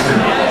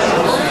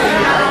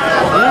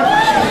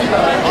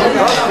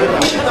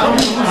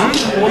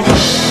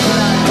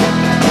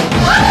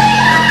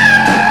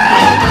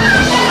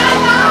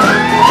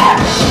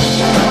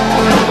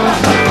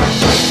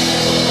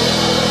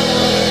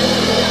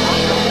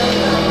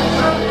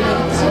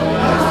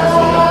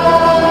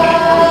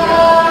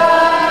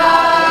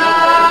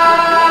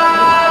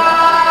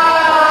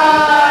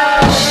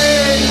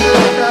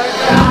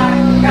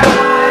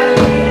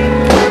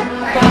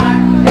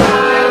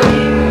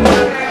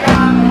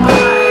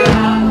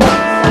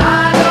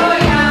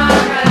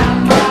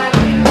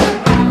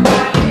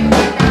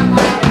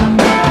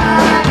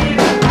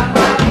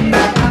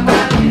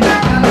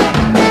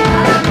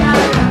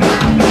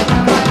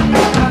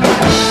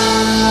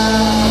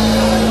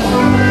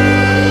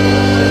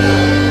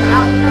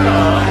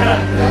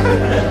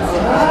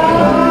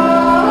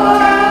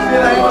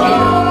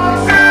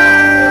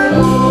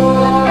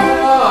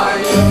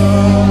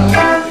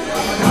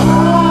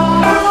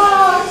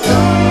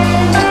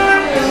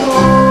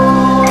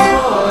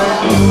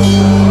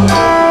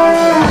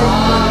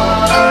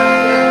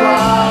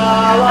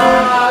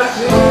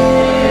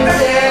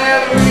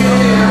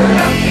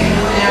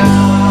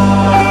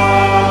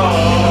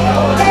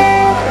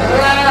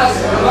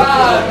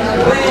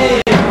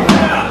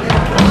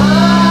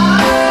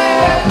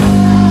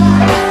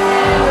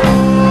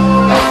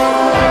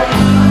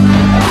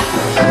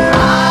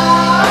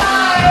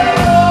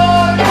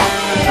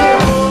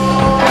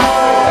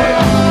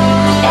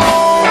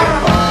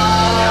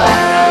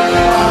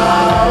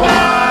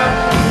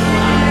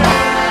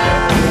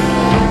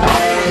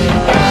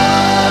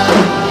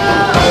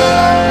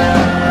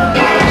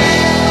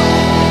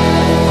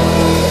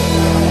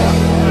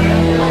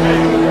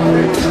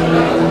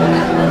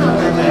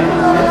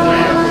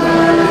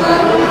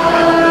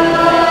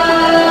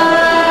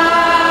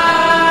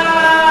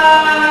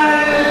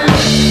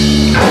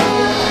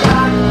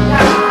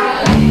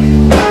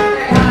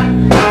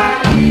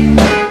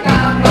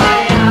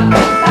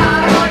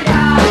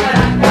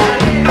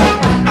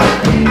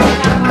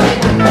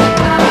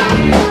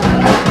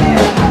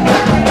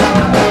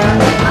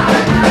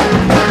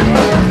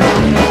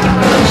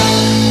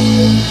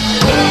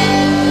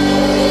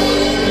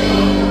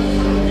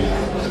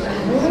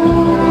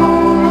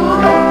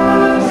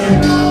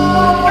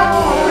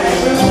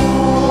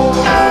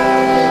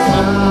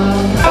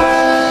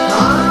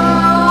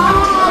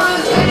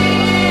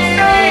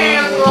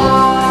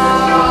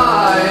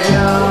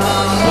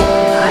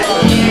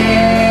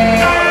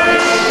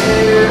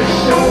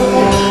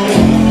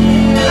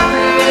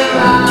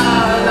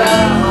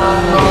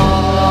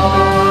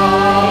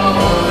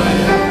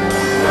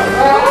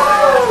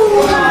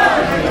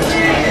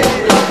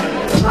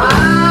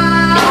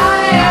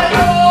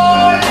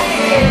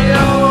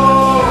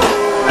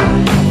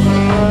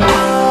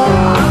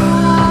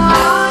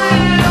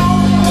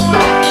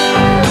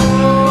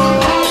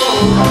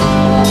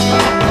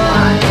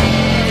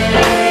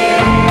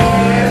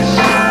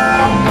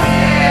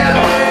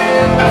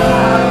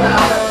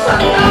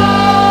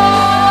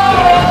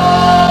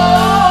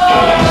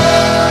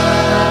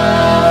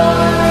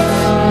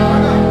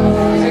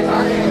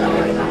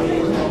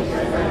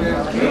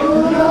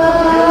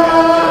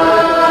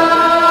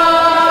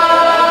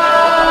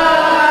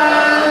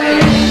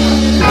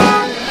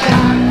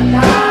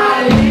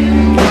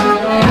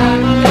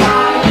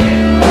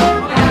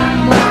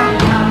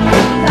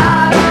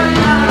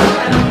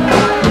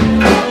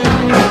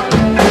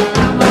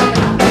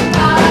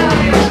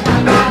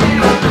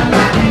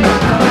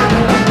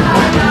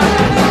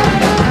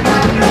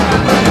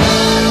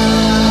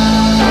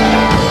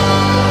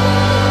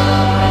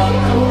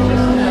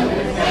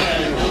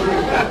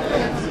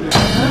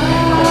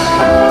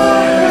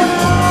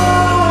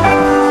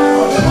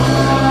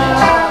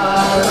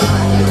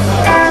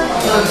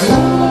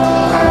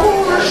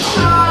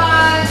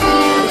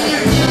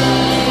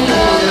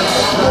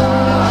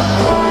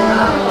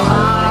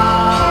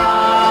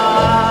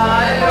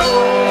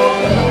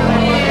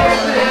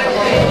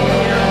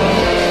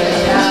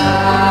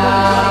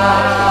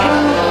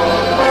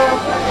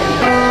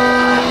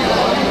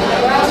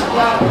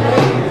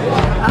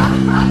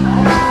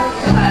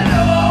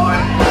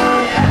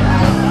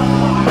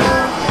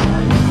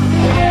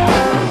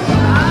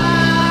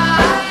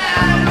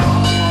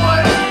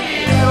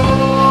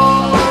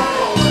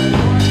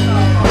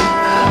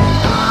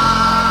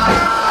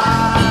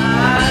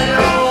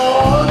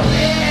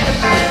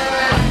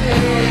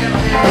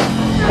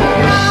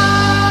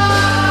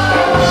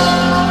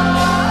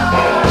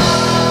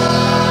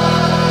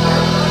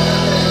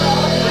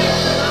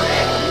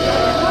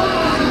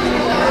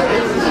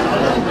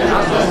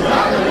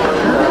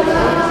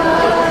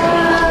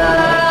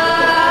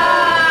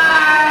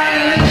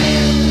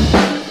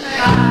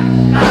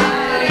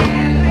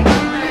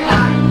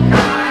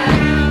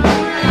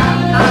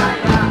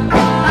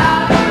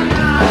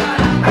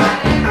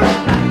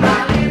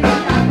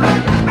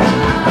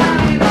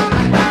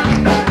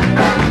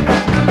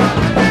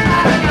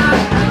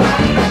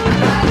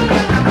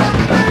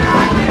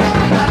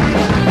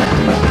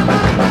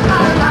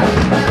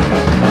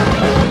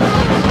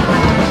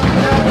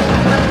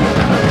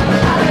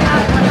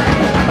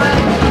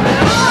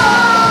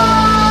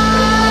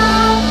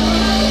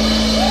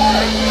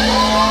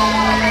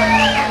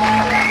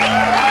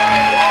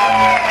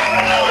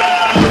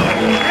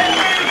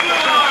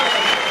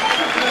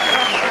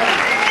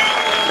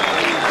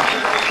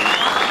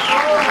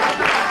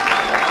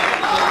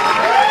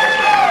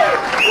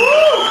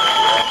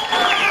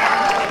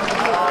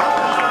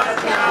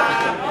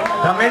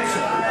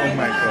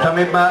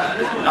 damit wir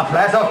eine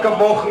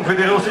Fleißaufgabe machen für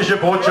die russische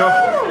Botschaft.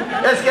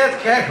 Es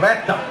geht gleich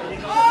weiter.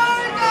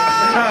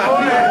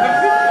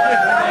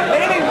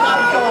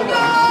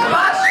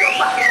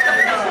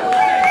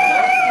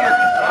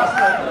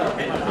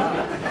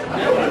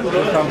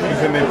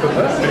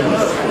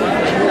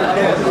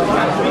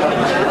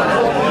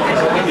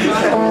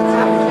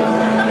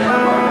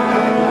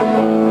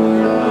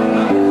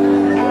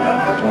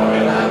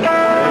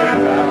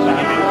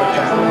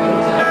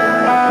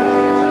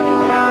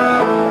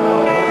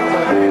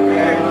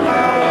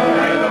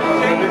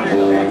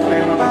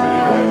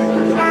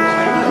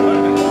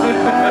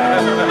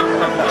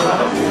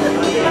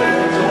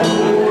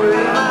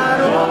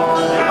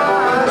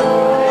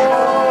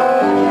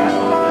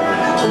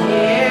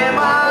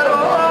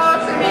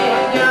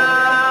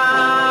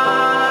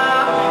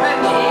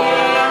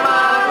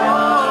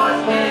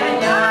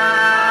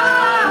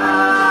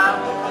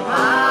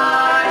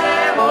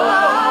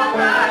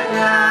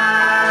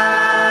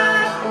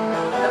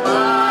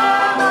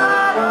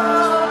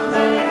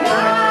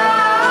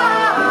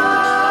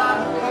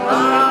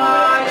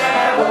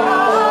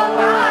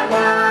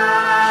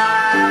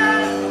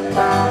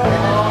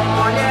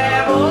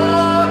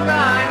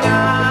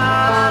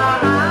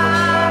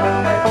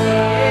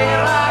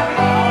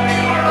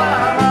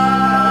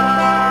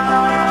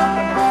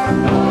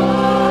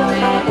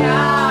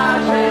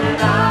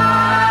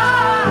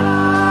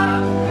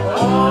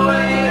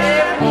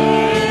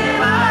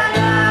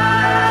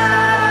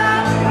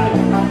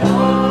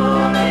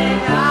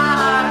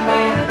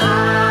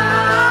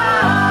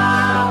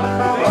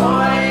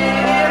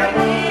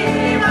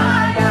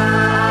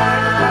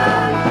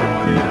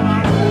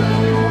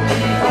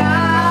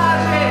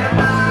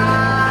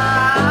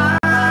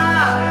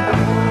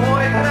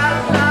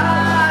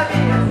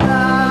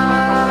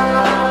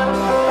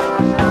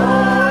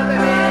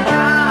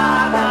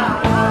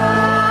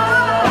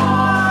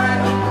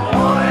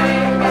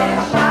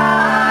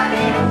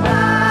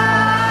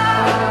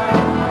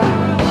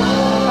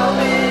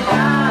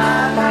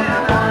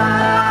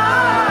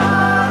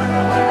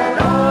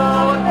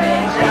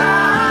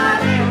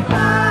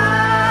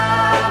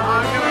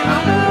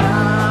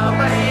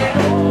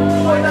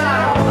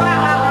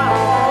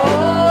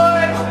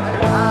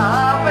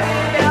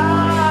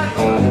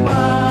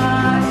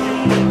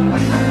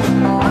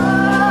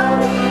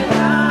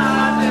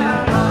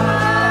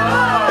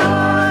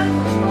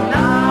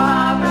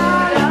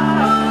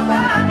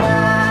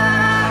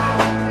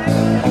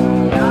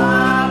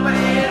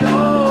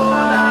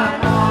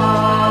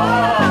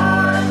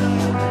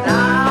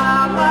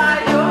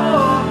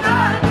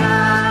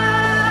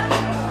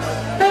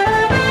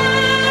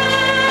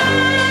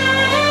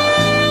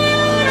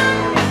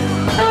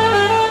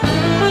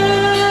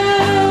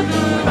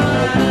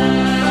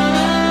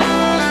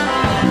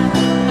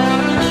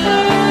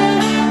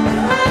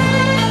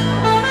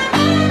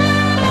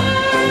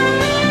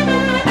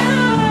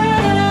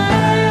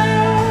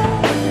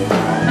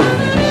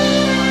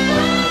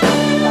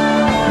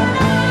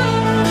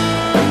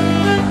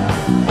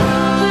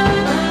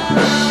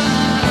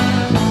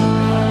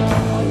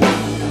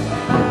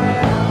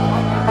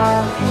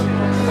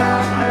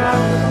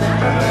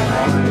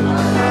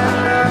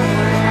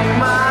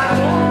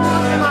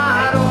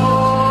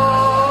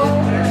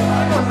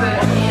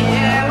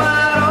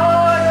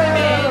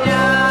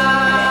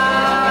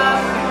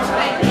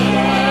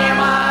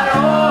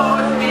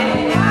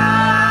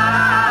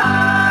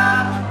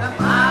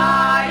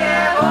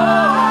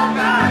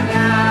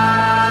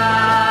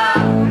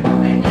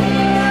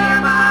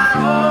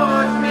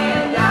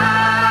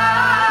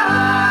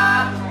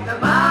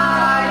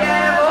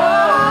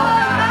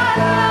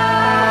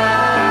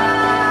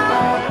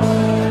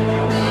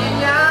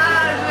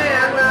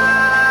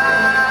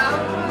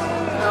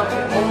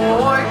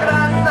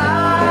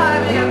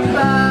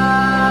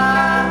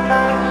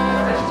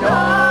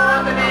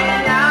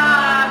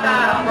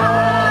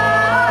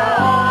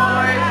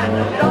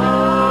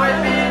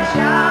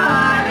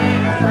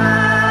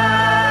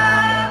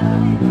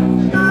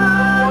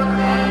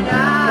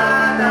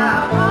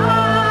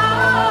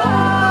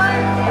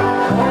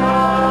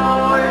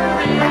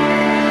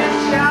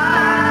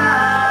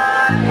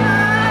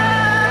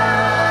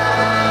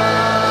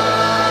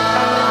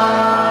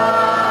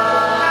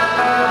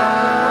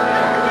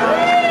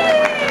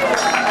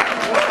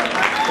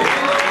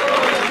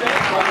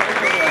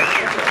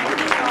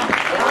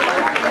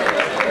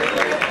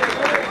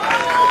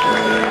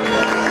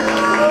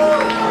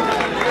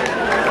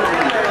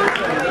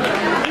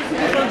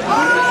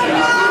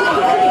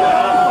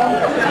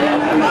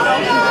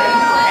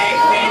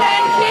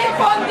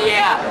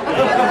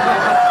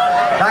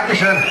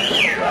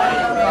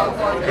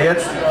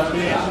 Jetzt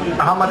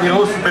haben wir die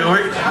Russen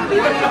beruhigt.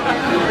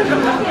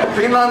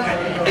 Finnland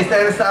ist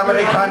eines der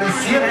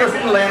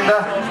amerikanisiertesten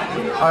Länder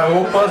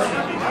Europas.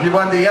 Die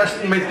waren die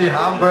ersten mit den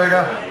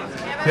Hamburger.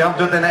 Die haben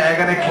dort eine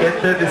eigene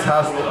Kette, das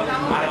heißt,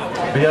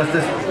 wie heißt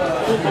das?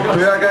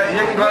 Burger,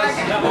 irgendwas.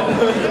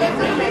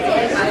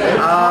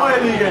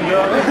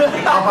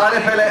 Auf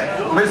alle Fälle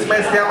müssen wir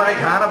jetzt die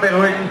Amerikaner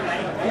beruhigen.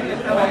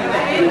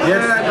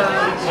 Yes.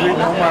 Sweet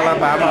Home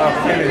Alabama auf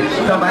Finnisch.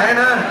 Der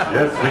Weine.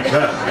 Yes, we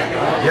can.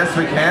 Yes,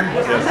 we can.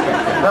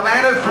 Der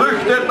Weine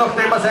flüchtet,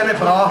 nachdem er seine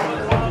Frau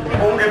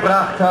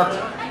umgebracht hat.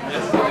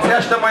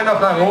 Zuerst einmal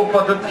nach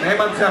Europa, dort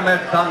nehmen sie ihn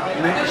nicht, dann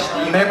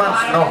nehmen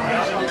sie noch.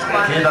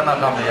 Geht er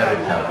nach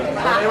Amerika.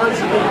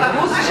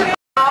 Russische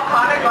Frau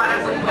kann ich gar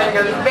nicht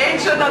umbringen. Wenn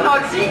schon, dann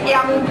hat sie ihn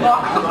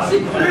umgebracht und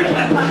sie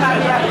flüchtet nach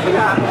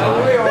Amerika.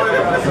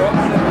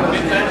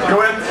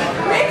 Gut.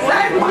 Mit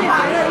seinem Mann,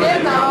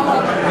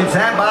 genau. Mit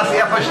seinem Pass,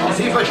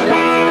 sie verstehen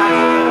sie ganz.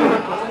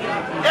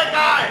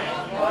 Egal!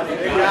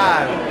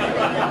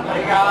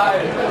 Egal.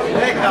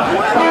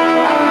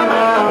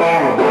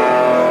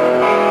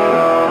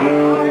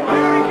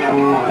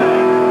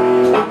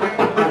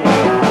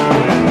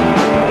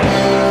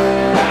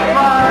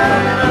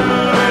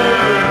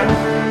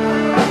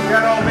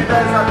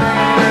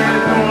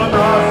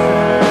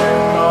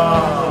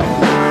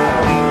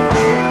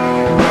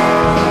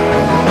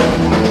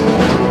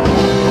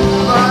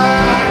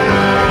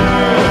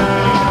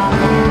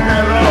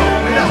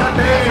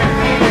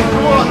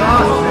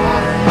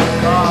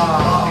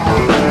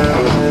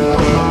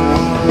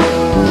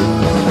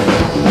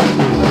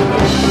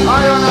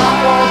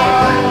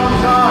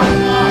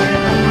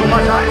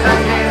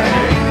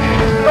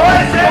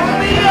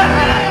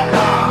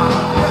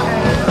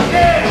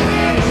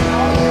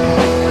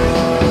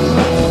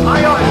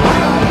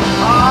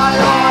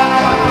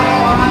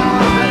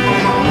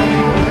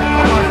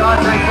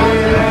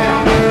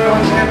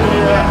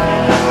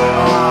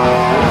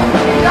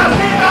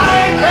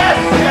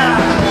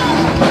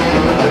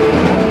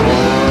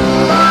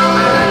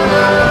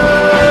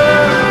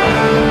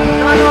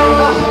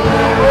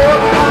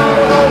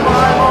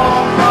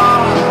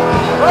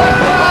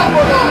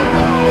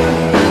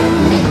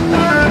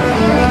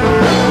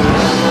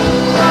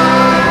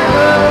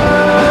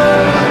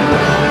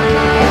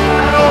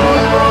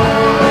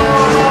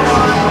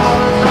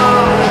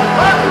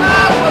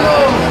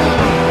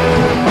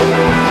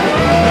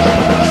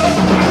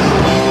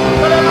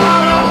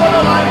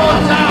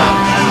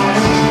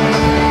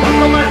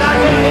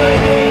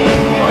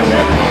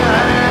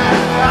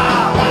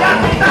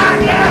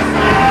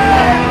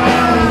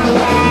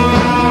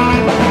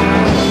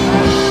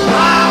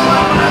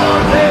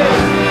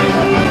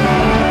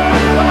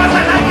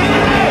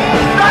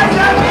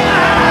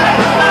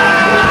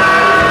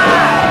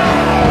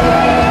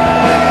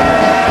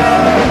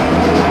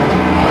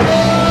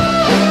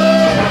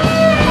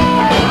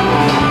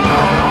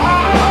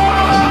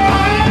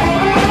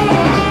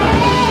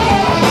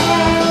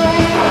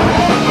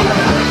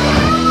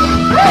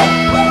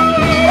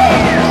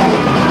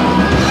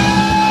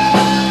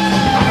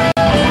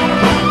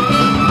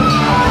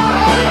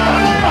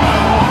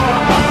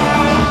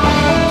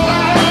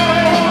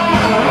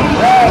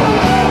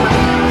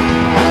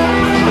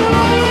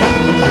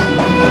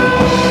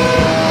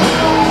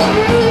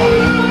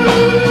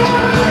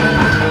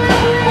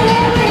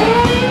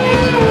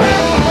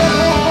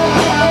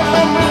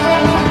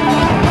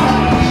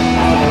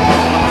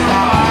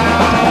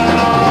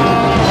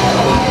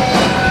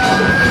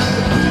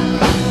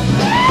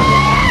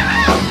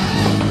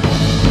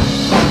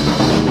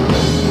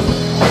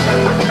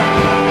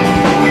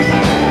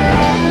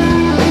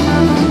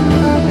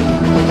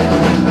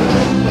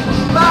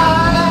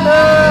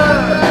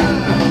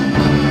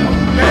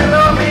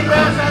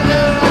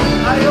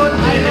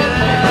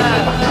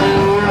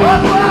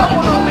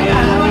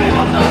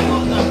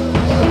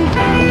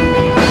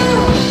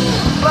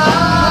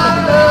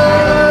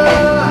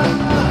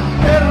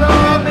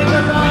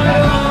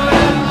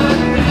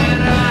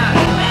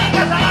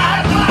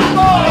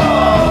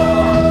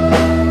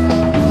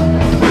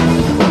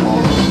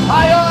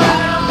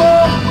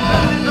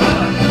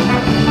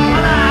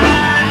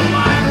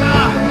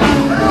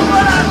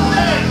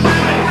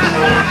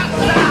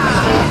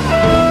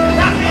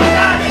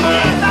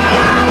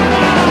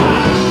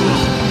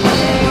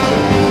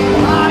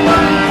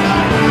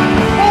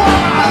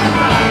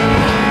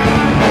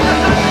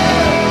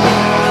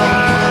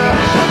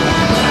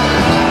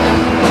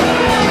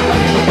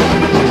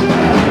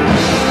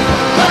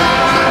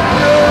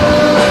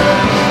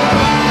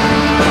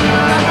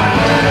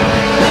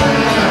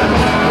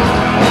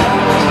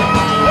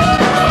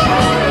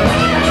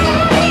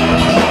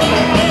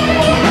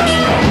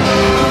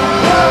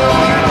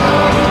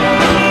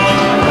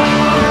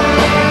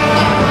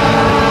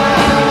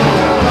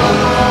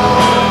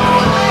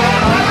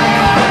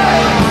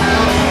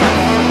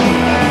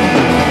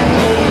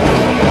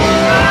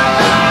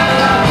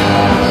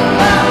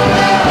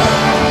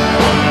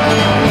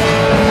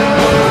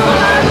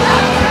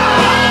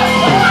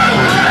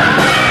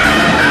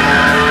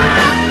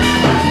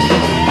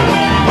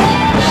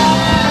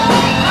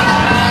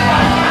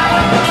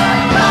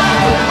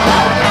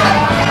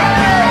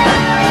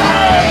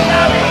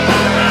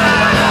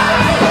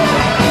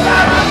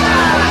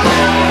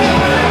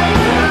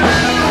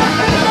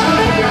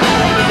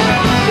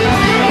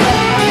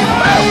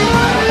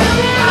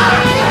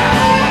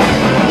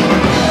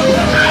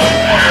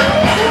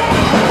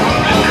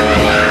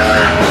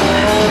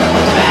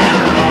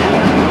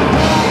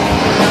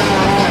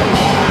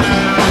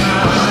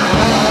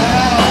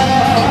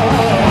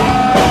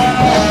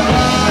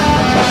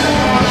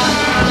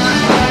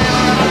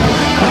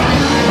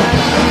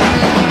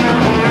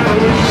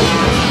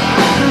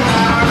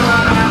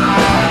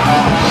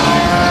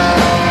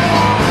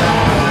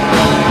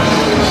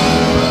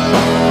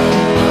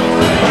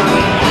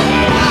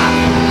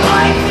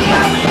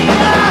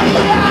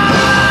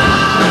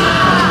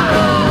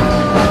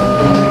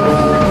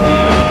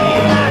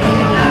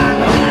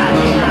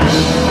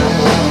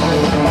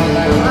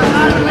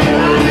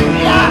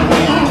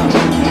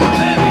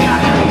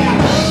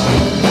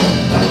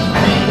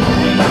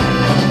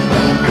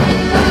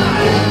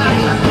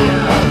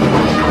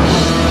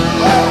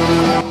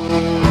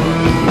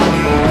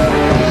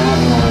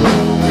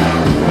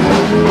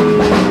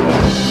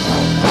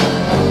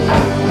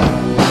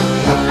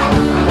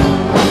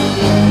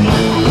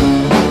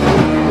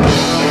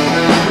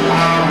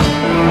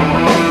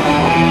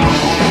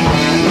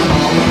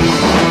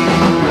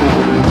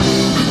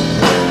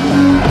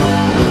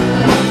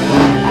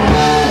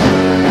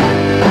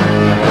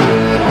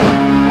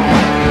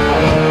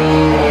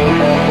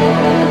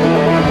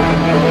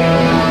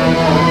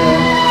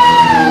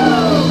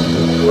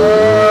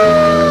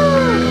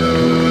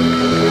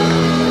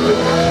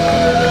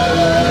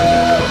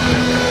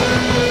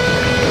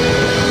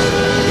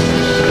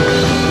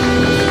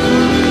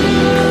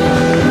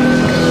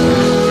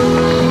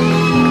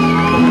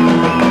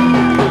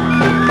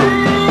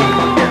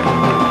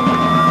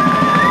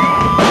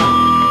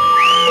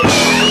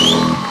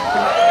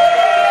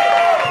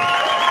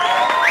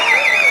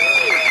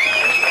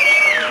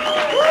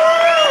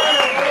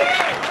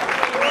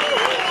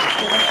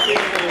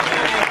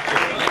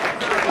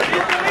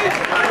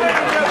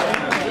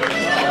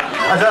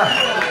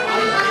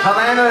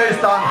 Weiner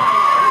ist dann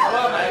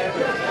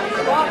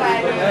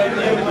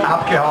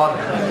abgehauen.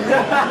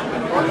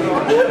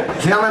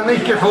 Sie haben ihn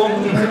nicht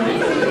gefunden.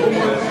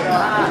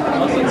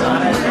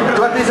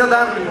 Dort ist er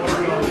dann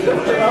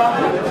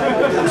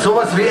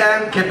sowas wie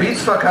ein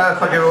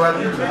Gebietsverkäufer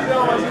geworden.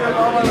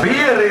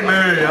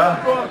 Bierimö, ja.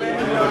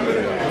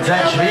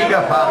 Sein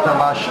Schwiegervater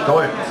war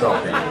stolz auf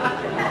ihn.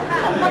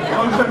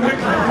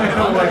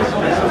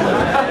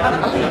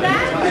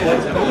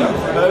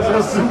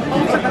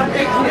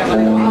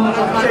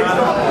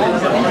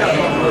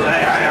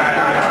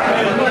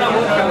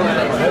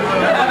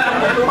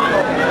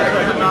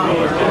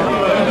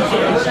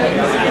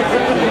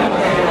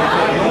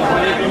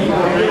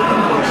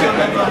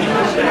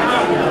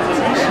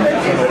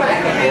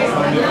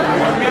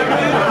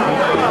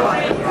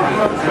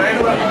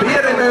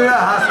 Bierimö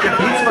heißt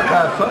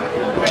Gebietsverkäufer.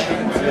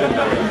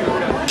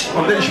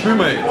 Und den spüren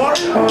wir jetzt.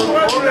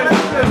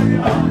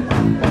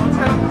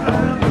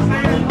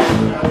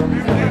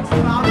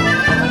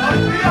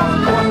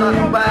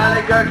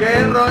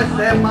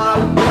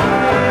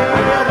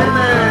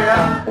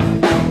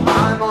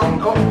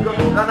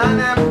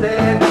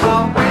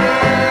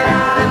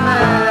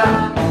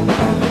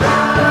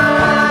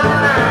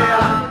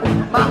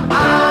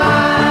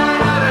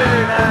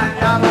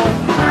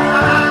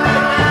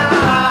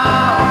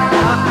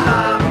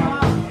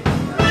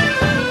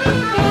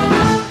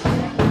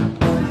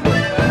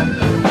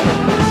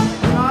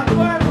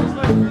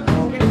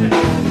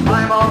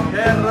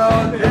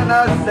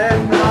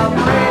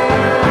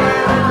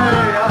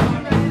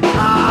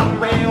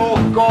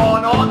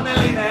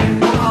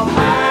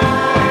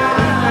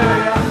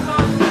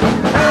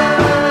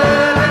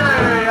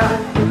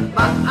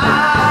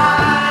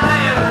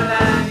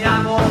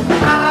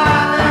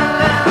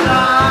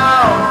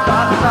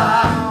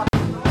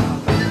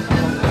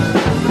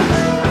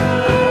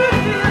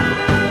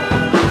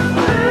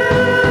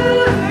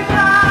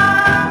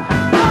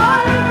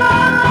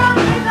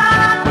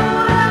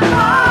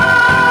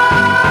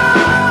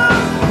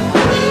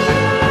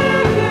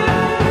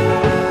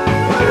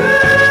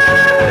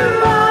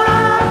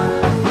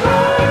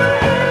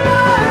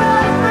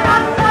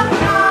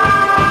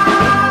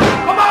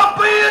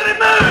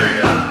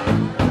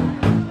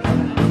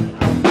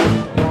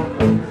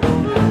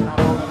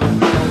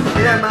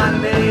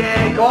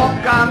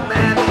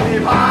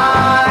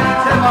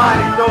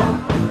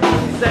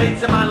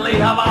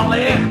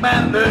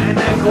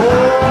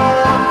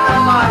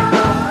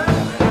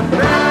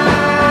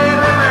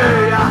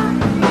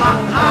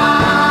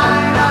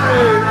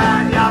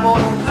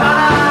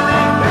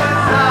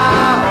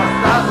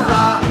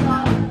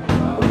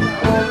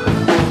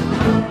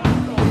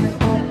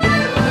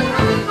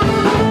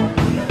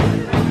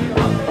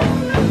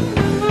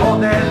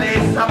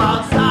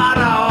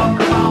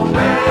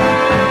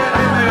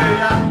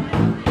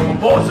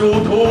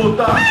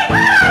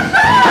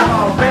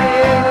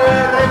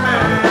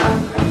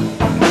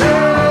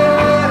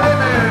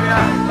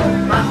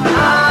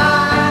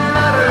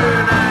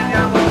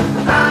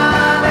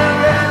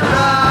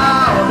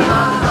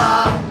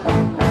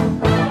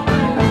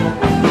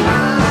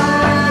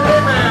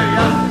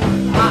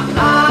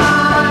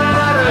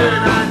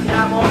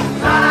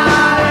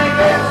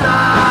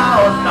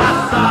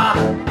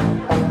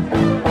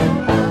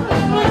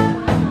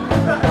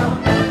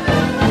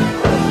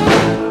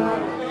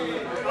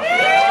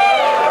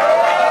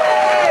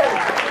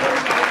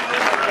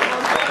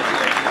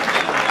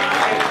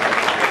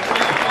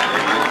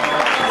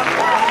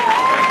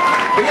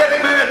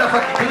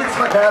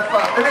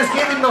 Und es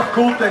geht ihm noch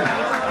gut, den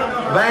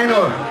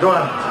Weiner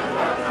dort.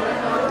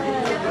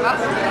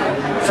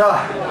 So,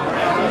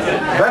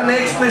 beim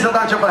nächsten ist er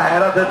dann schon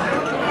verheiratet,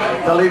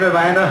 der liebe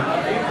Weiner.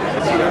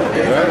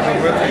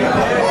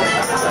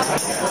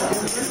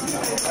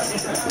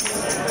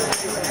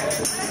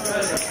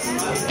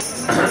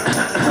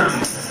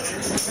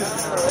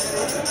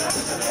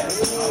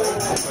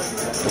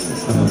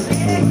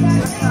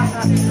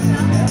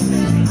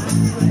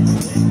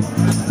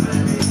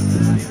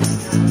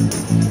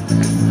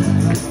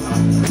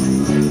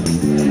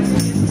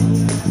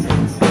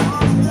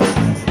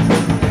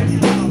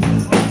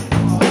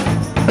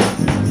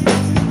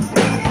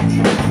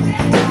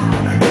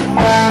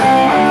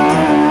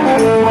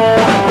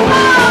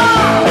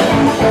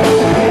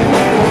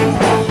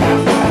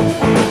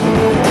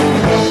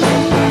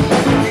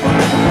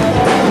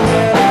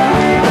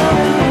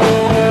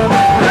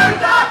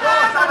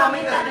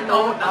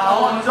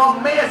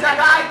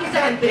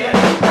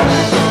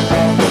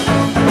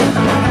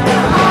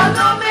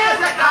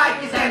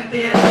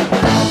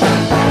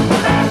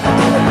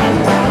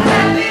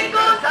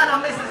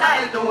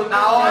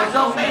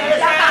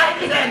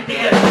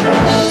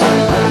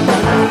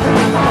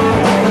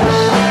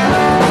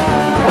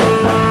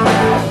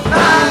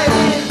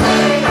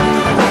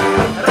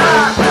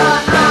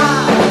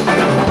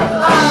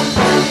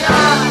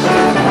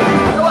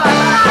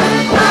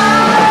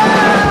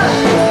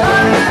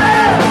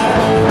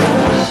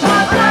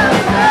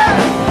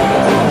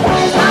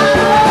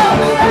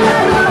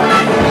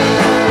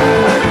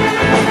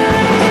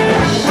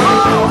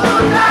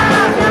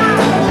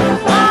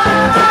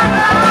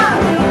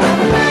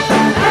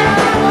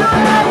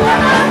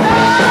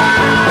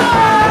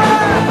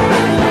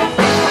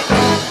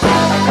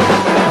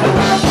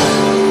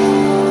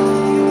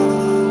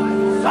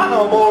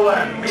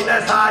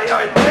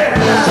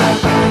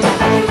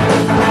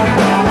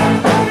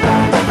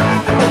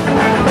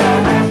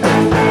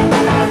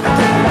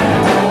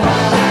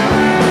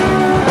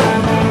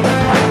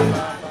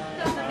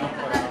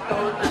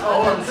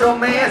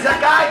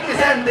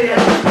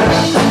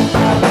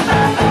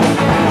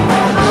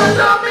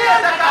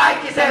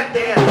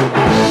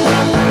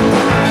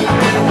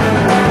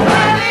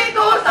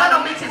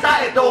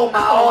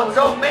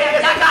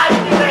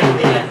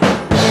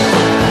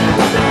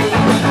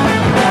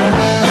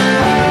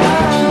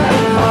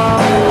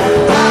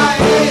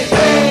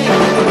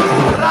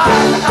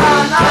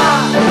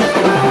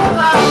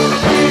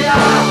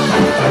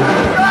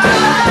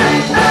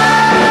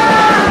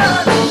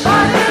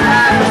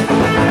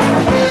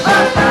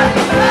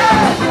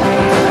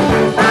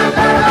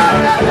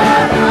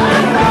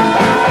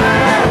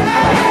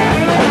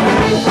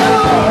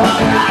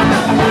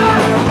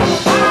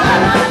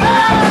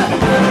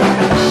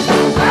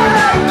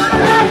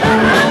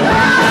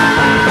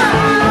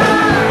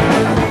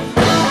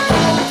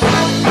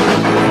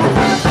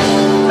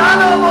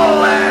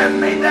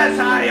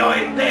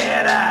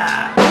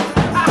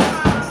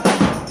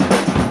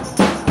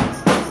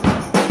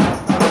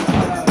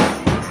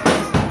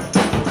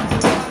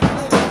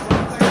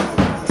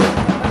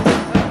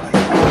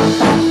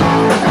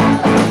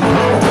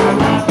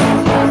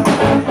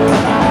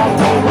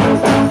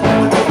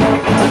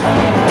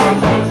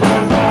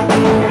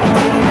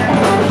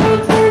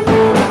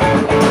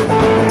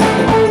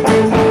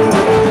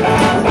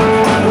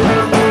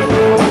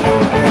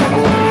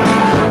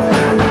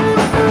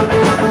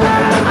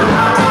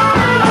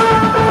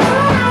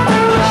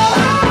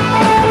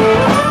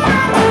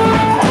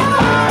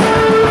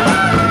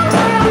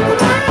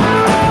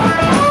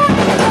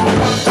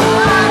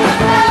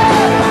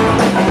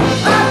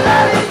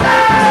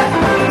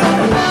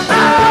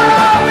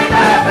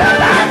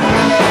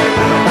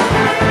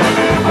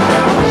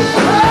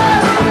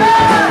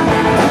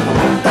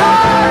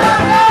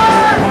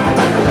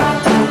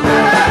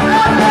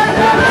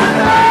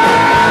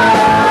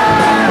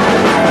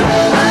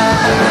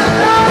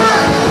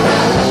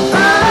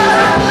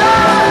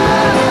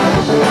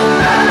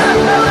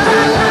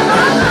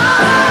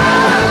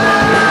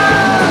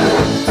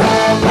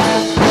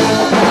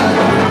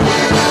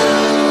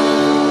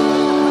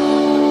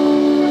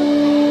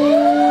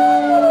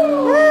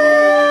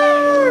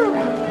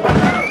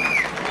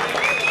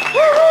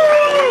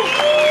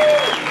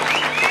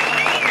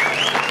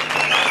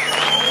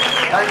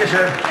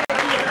 Dankeschön.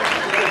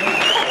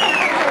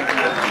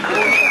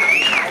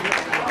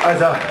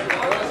 Also,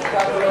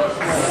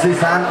 sie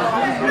sind,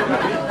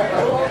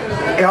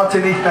 er hat sie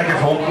nicht mehr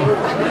gefunden.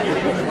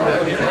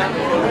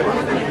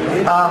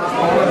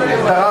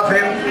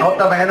 Daraufhin hat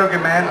der Weino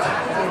gemeint,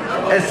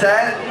 es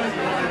sei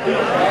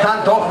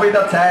dann doch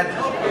wieder Zeit,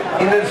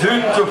 in den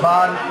Süden zu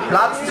fahren,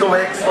 Platz zu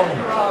wechseln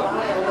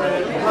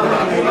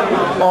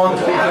und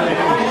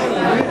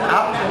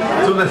ab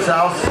zu the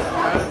South.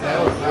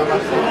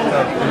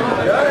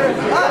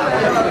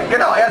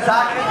 Genau, er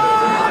sagt,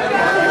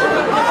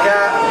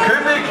 er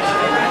kündigt,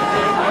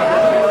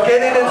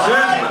 geht in den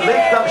Süden,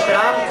 liegt am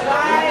Strand.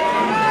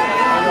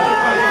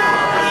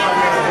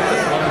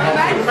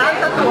 Im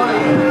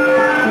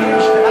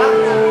Strand,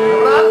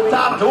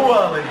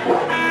 Rantatur.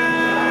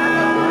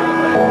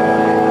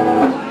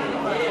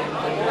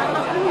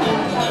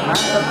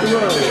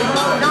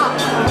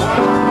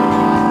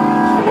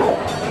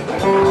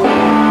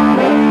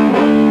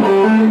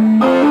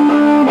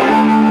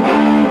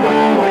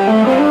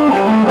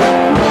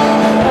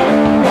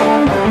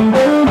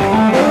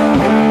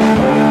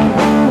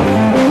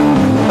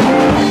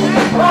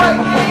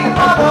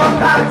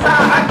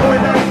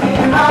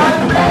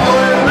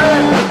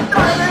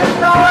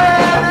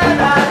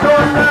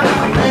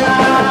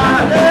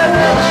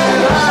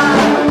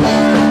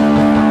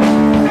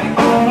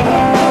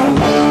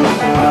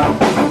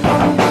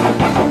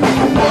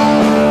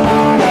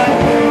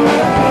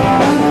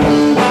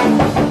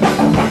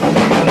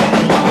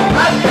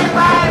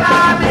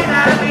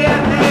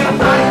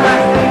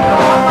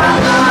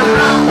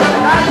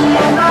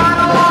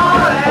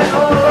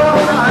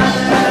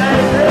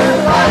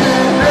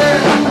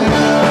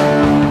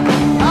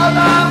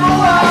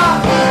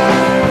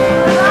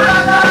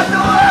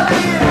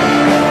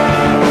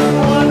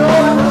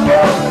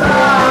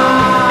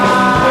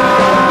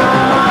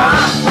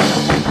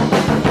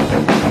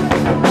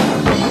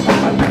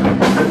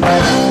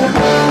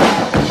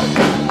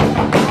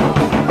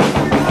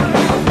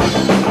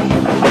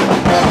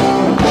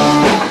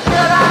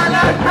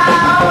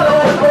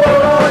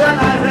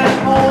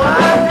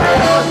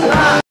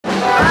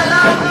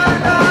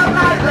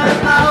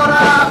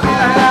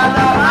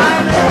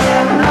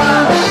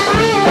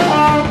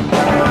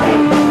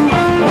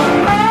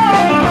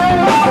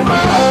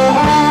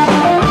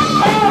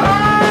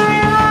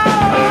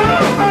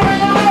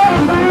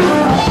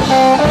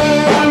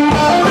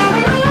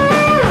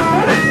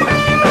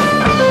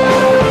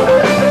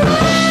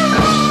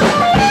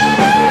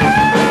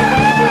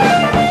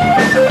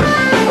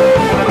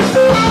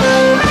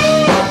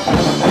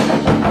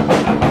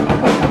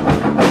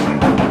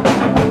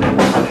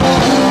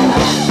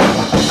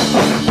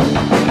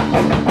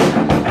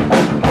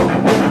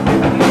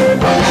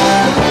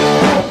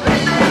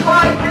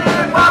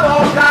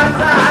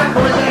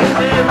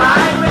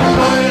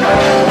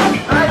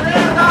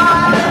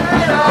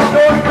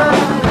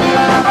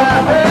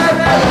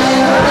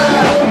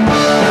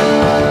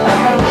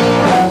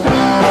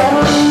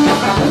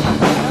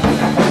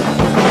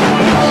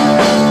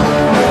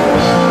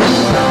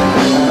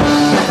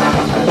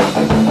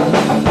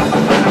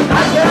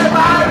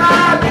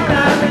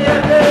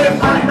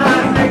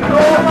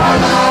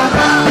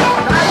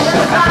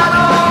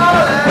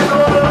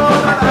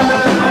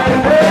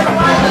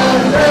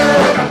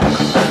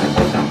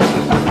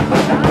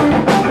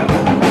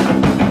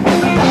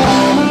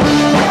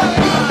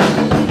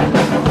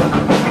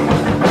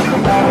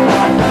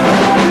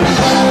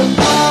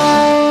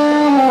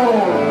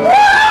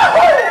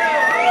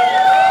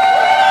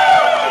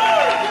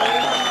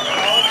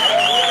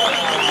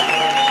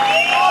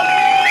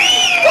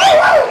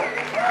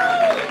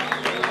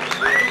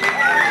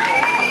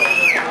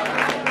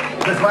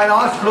 Das war ein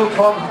Ausflug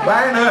vom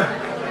Weine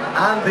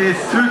an die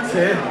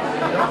Südsee.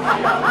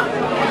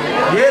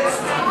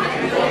 Jetzt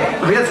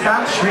wird es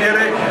ganz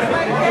schwierig.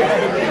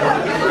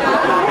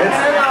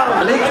 Jetzt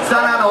liegt es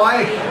dann an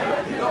euch.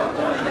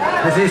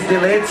 Das ist die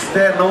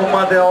letzte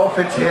Nummer des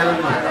offiziellen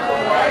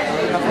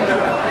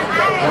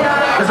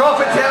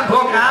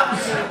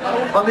Programms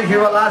und ich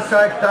überlasse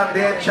euch dann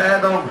die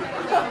Entscheidung,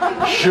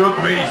 should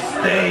we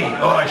stay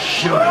or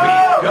should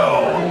we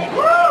go?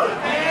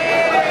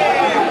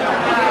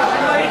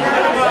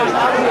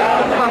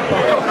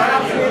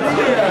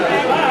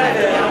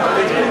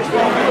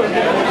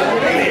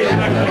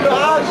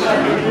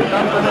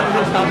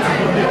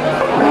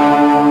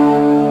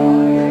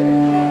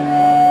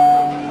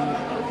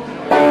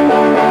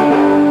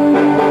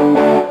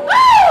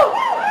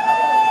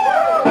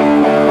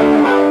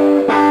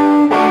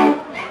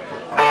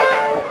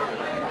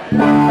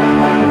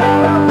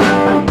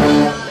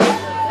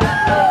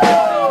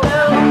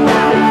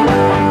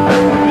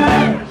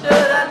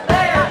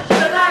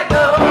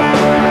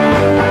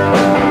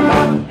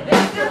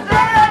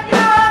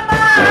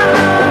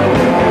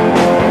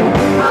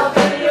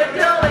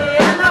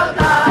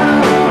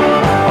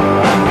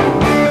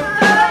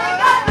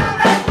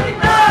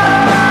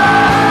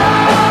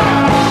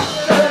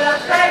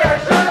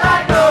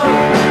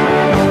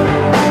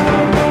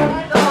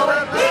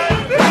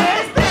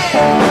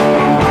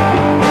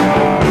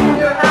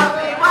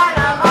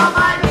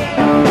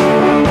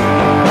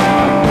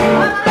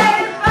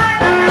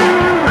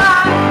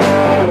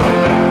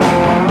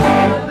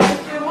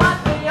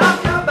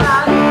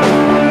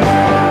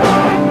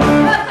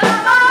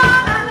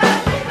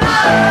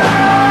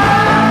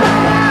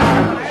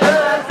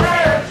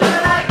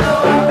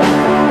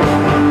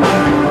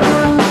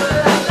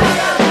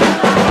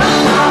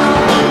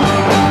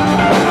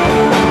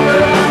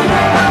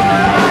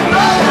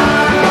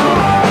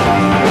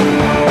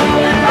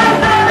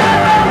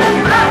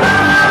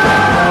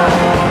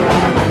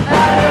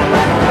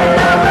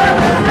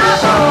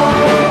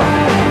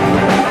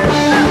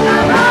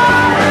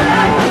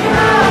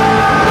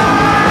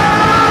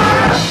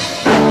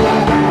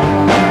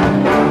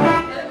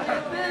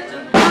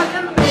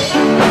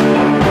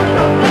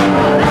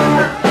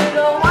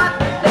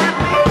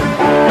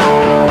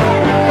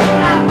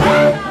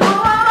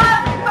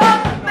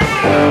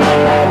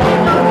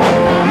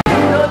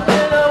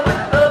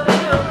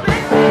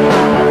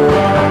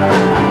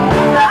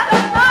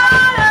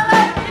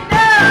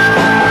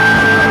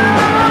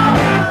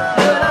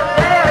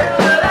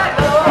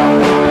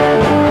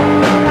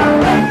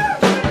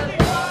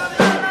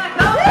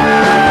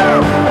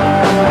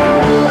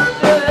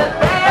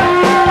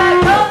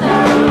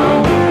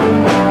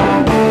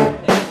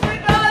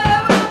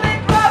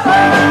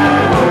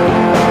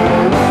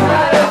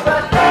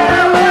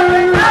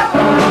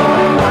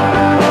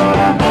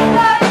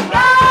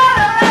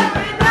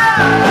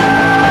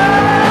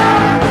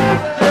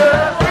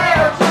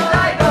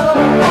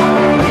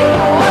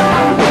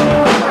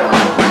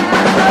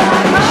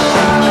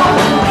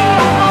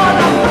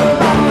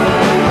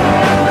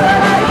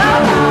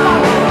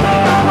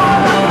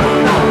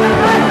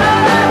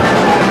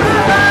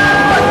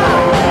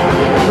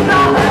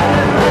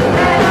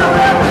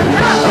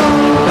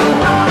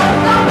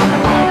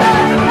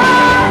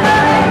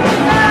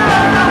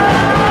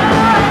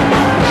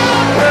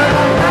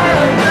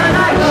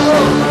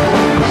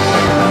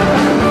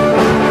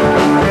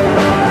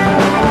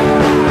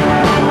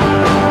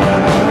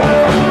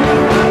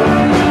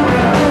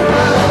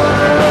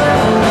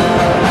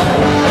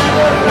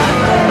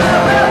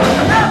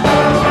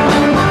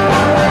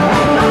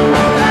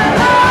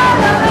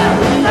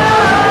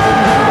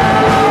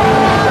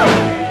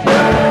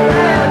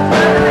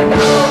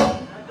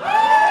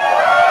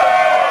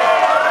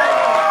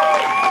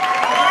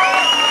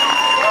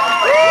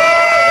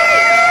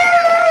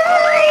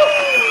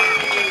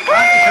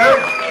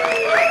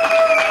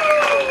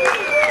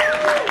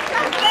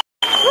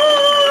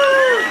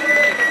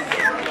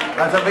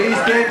 Also wie ist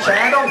die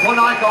Entscheidung von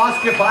euch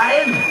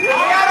ausgefallen? Nur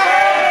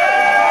einmal!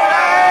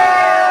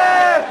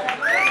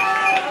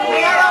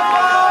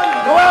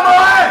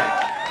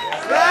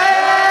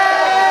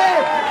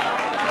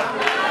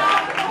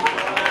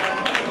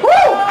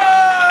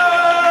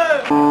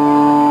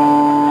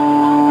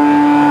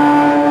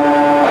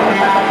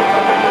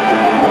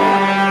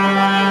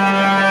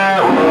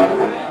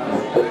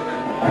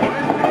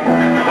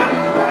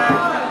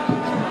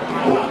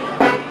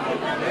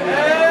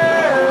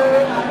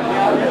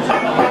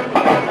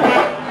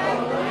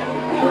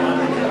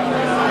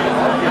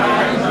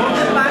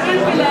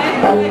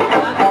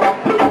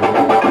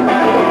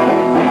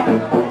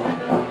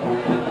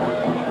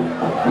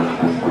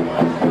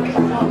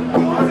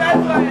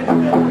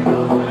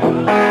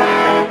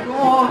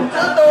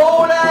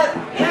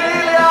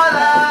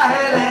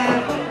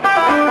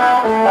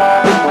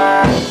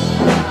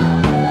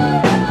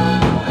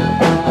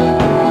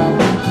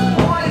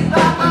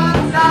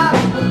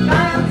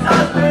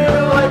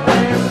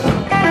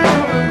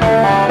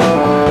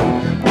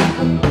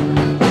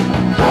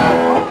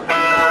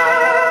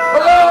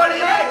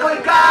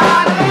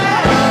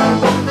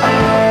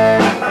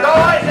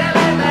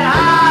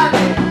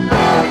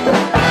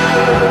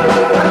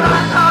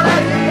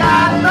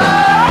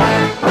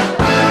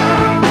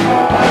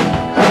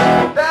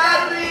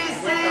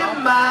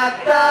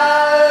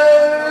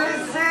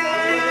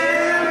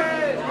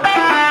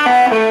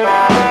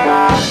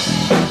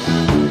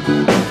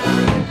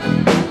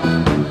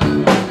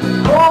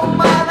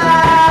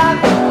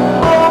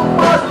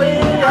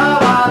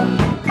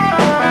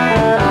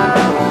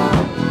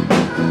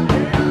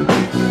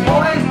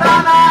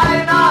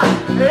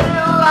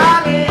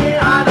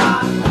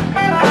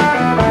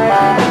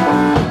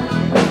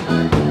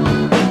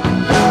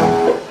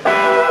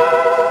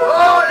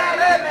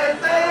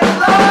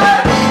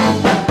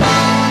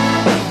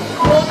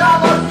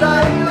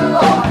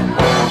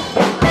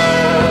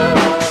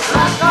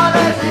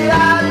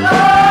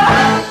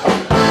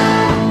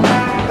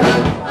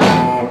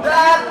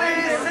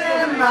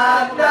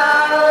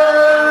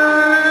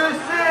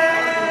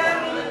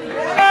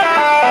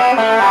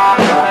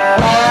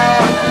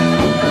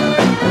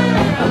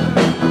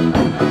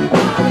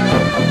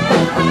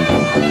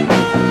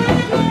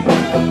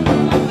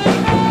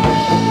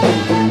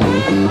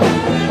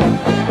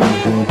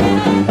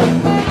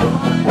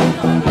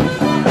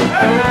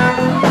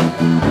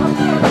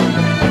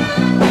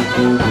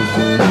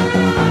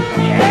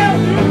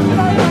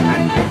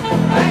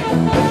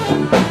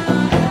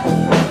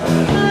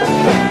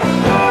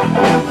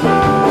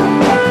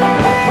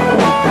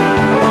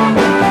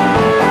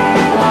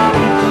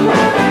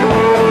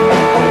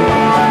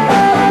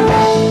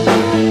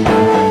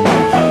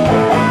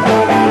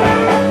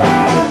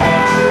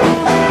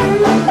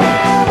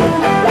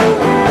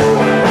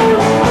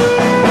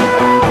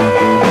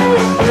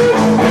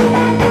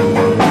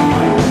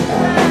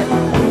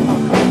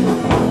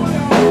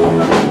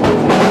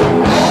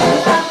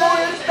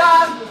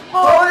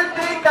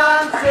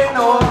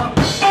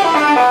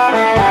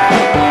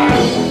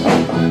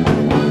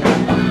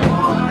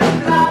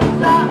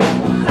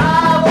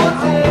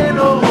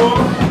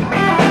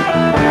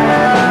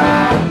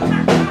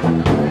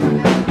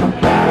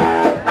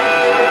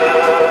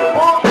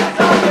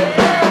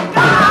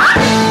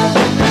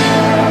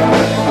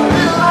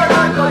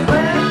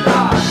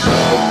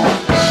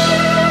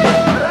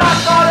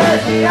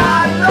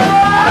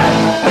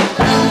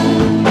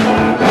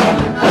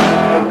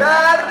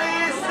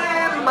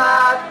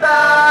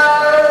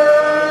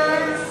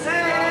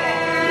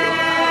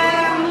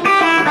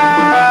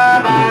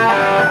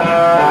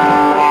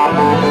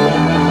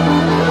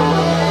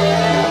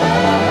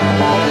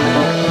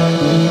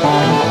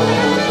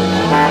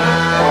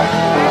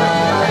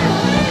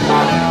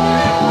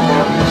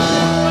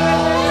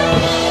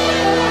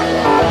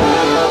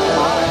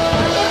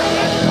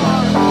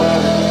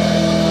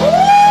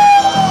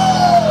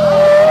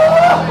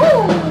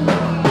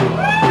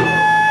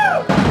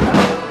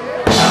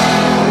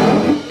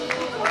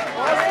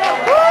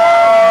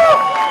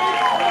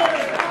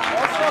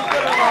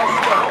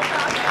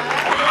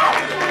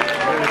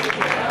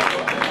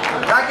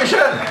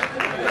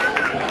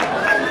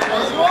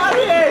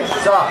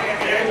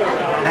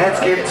 Eins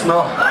gibt's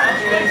noch.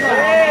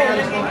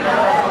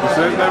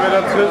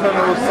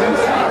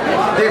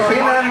 Die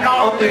Finnen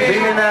und die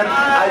Finninnen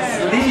als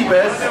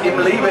im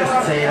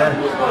Liebesszene.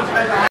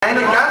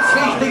 Eine ganz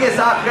wichtige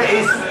Sache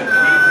ist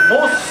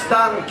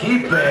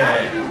Musternkippe,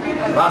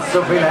 was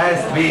so viel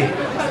heißt wie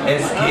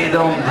es geht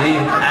um die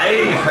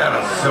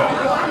Eifersucht.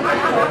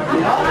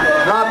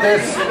 Na,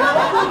 das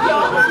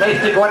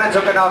möchte ich gar nicht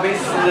so genau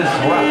wissen, das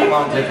hört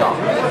man sich an.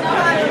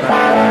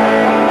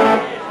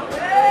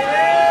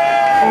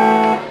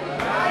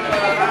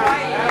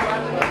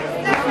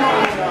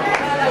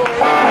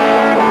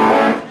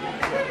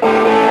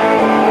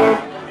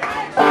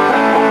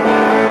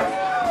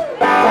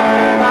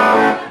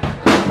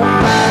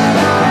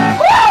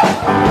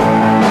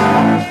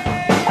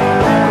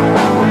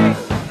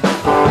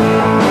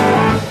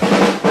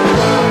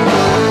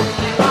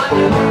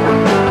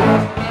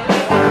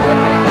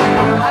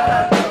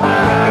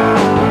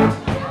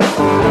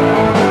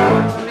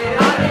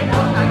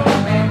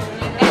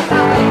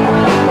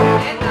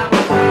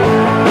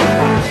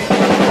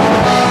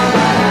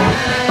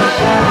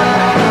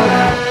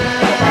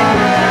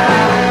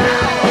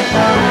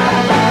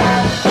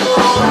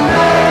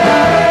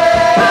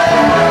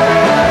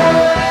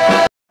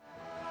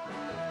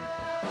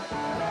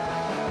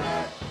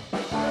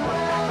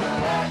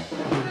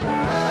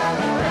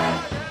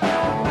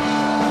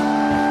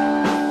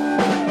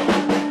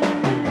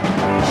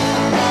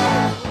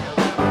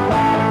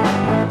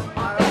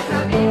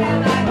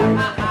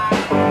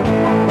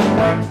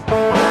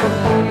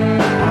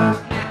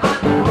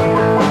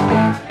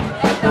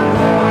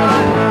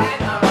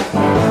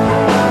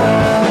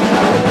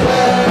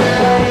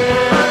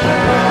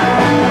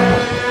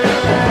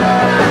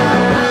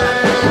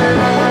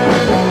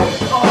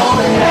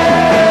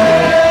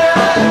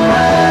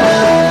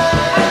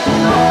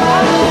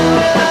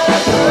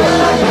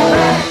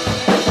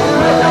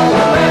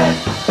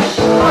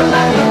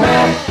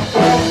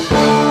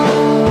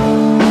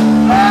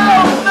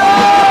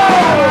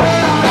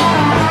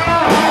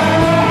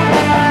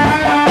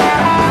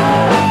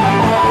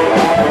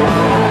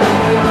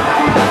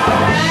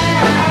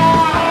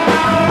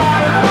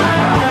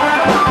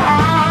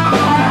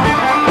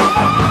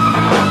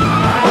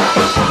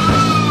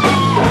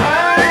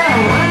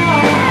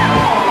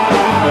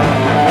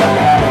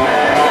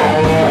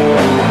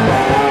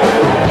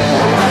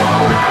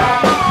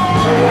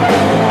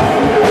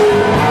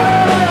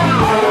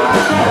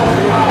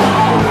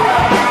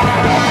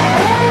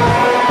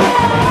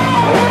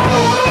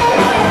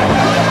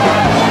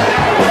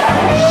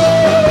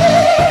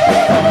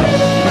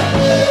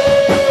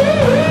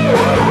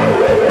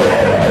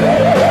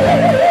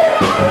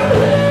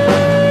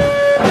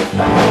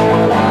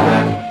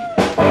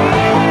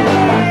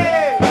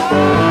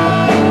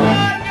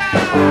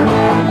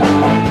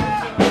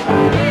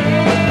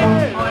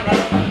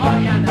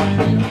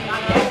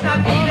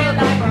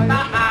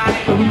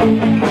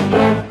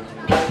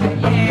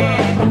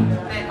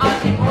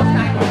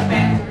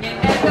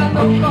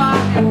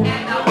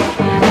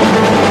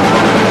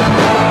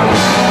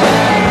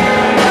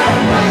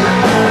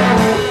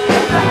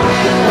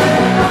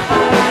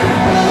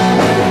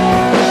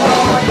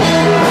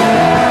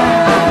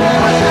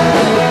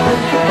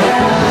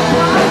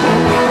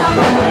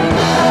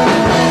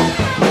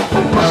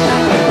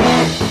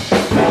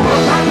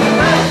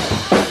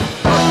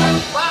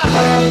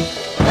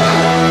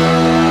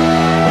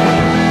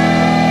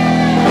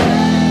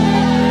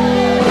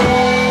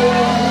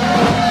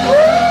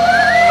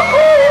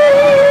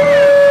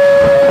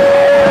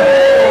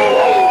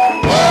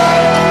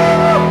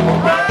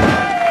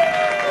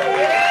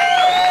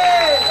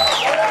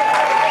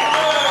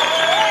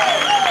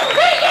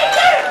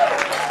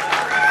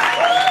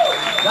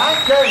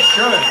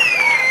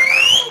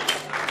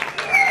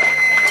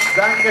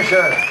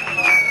 Dankeschön.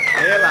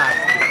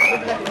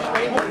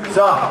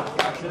 So,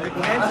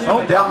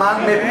 und der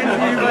Mann mit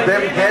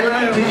dem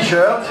gelben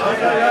T-Shirt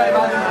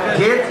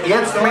geht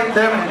jetzt mit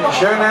dem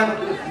schönen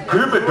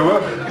Kübel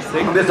durch.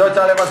 Und ihr sollt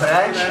alle was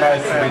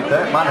reinschmeißen, bitte.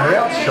 Man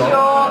hört es schon.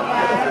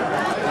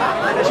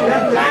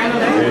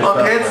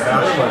 Und jetzt...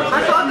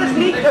 Man soll das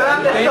nicht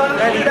hören, dass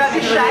sonst wieder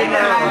die Steine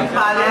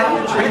reinfallen.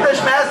 Bitte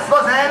schmeißt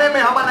was rein,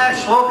 wir haben ein neues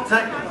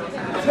Schlagzeug.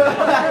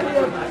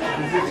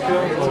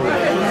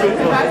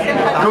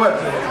 Gut.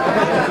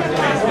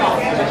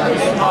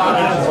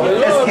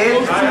 Es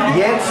geht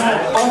jetzt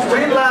um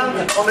Finnland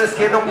und es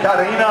geht um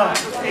Carina.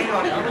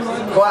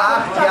 Vor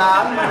 8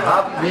 Jahren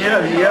haben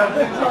wir hier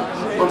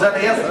unseren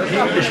ersten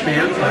Film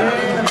gespielt.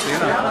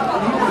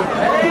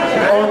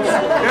 Und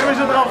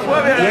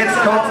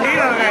jetzt kommt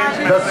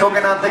das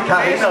sogenannte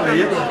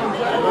Carina-Lied.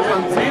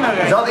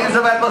 Es hat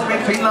insoweit was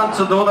mit Finnland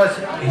zu tun, als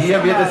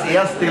hier wir das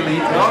erste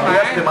Lied das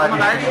erste Mal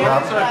gespielt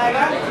haben.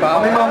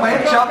 Und im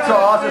Moment schaut es so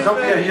aus, als ob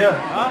wir hier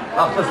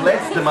auch das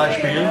letzte Mal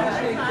spielen.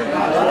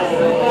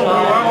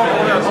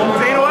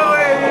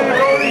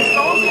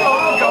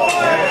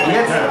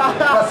 Jetzt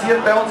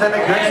passiert bei uns eine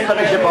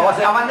künstlerische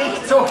Pause, aber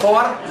nicht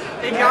sofort,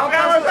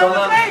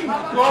 sondern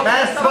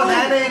schmeißt was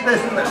rein in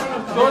das...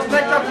 Du hast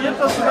nicht kapiert,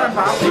 dass du beim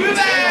Fahren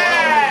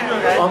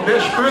und wir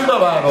spülen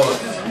dabei was.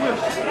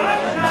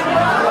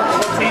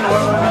 10 Euro.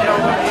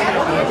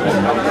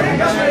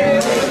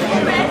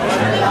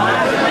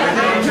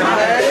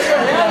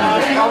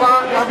 Aber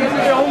wie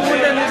viele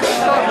Umwege ist das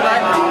da?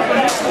 Vielleicht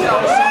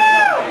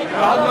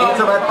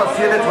Insoweit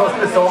passiert jetzt was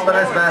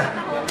Besonderes, weil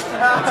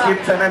jetzt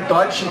gibt es einen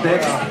deutschen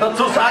Text.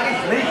 Dazu sage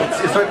ich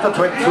nichts, ihr sollt da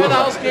halt ich würde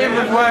ausgeben,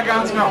 bevor er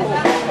ganz mehr hoch.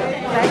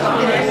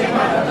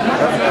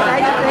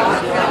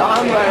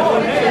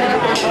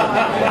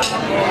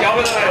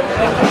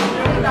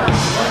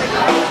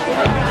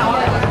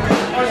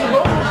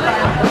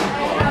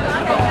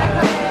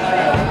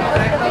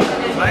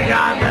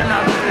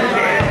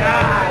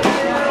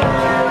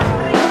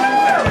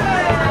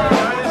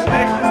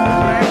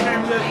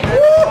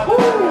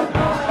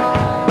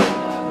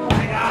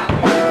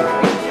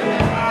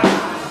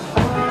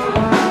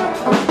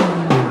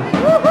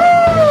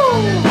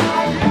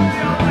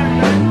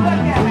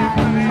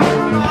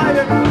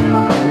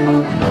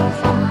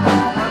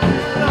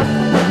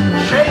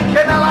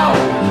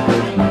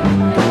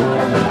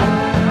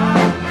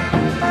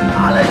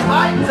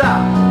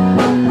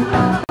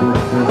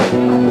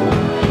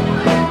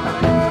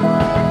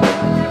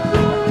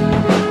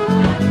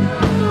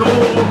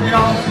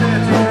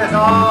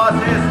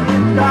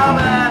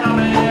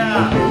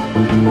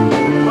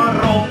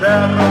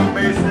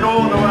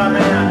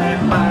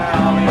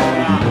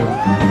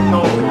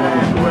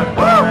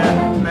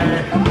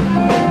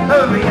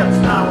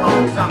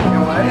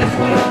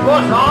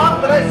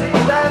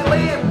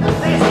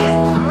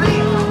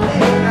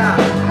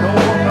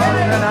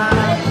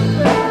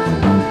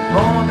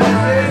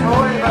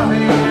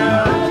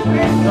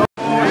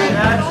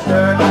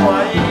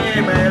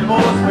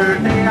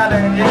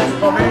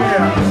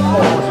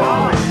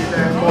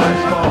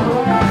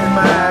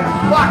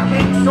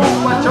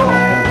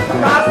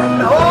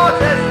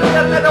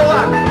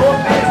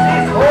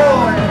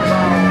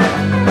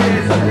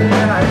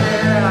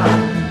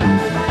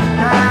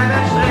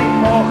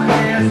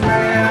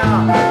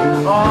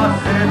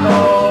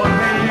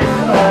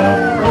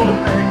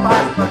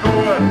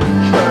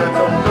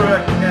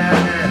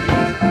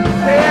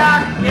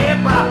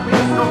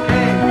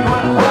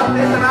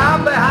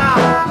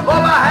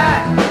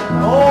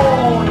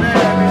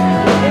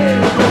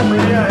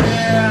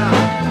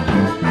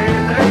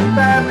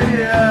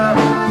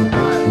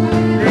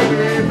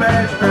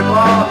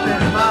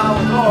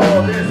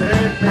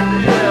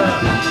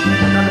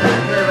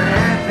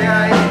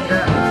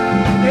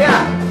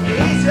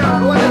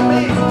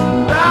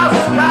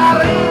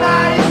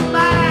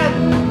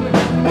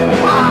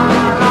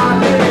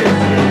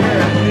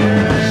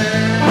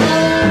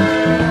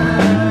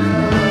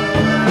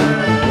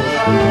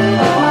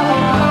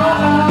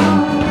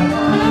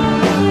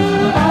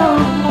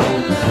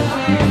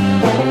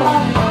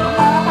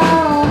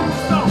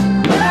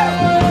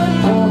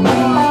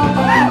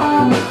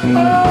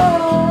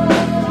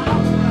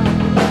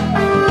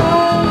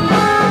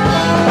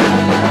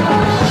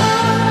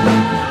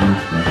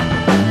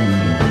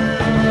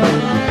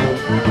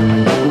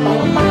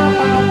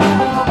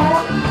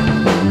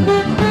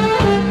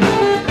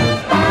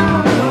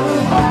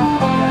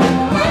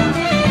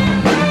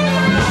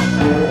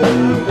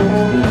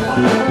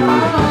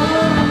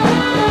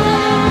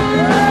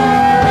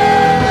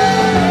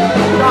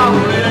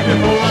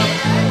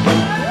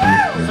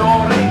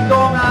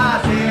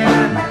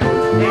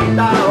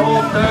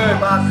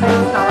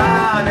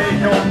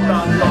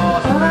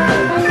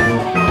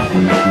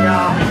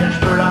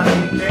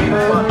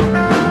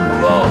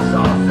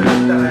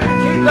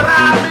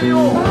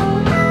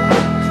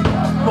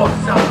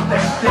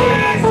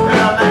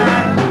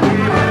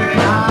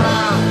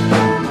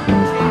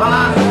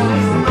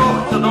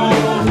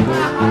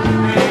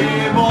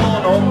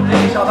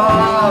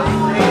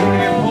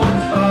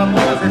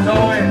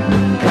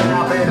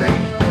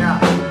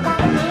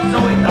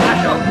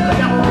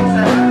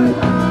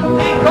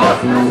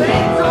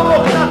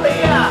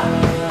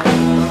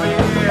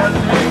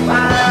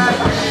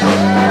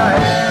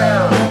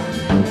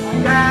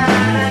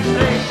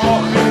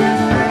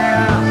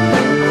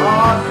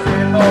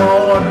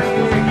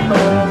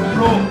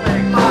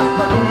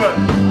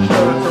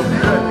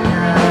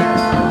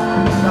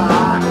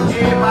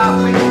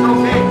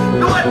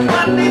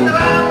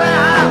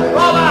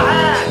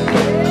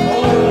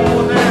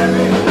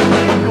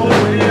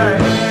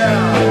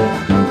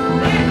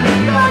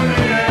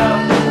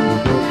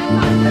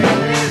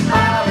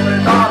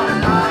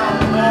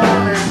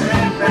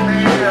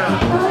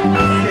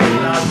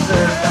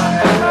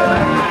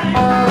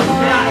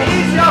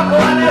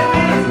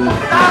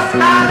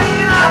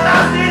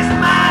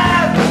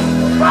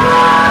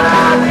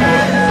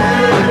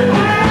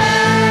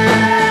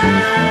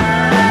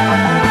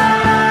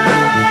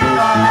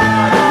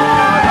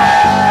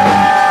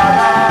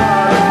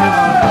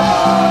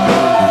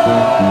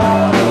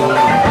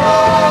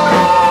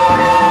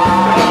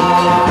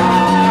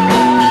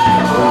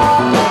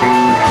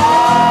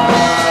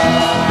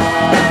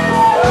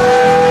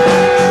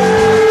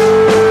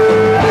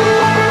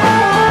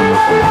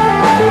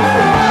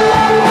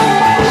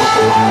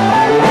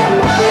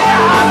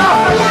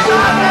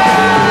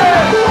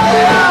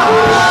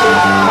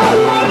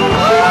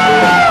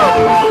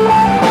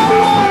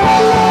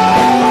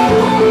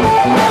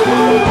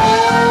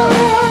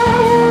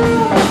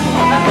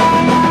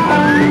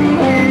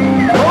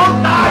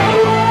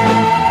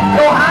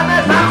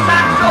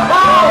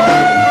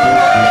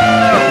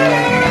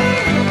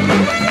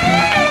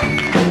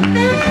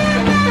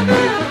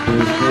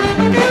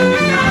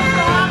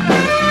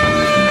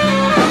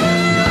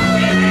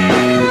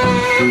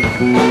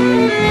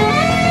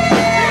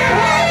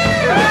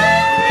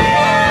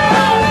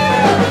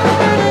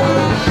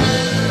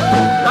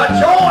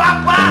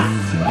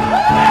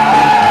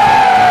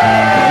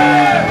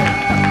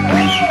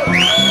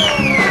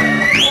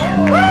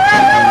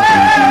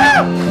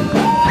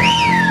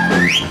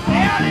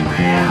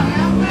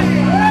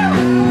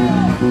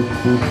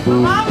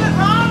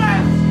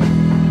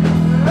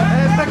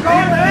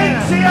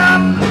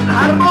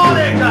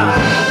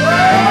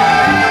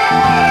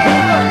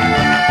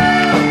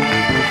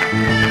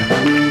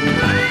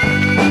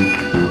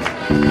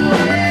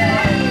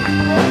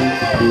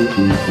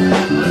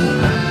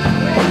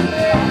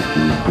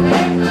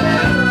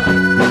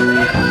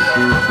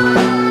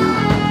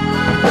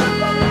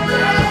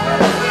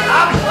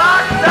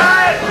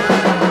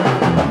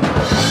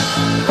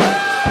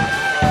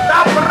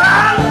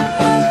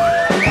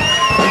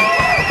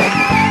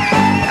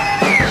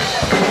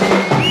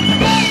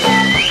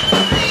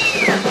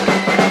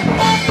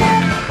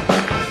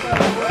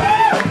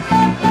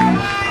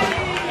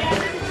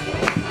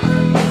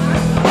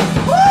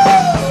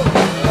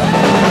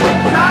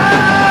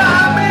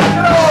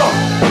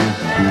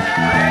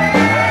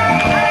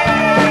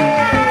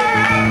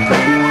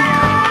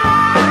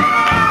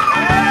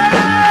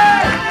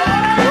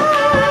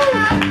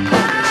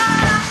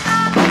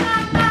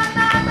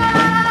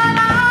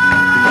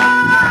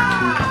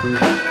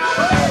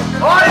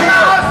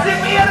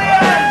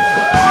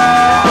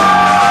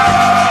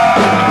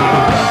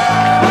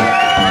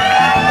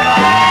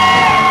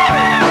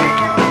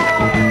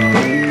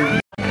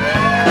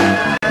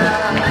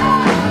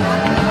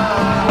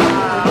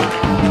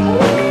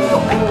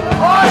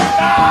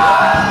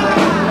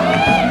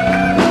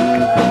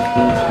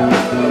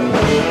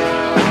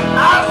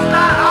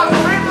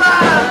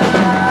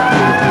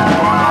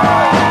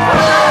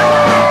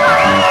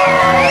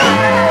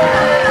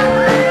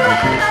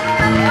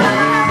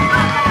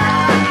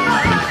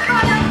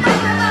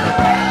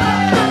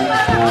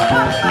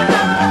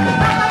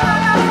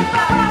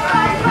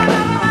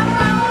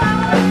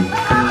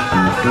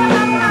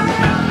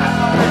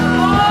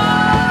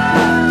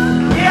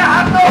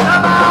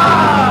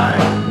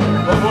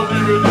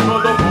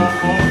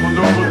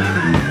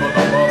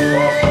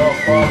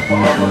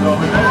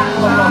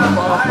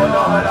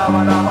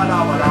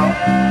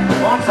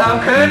 Unser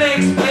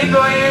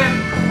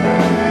Königspinguin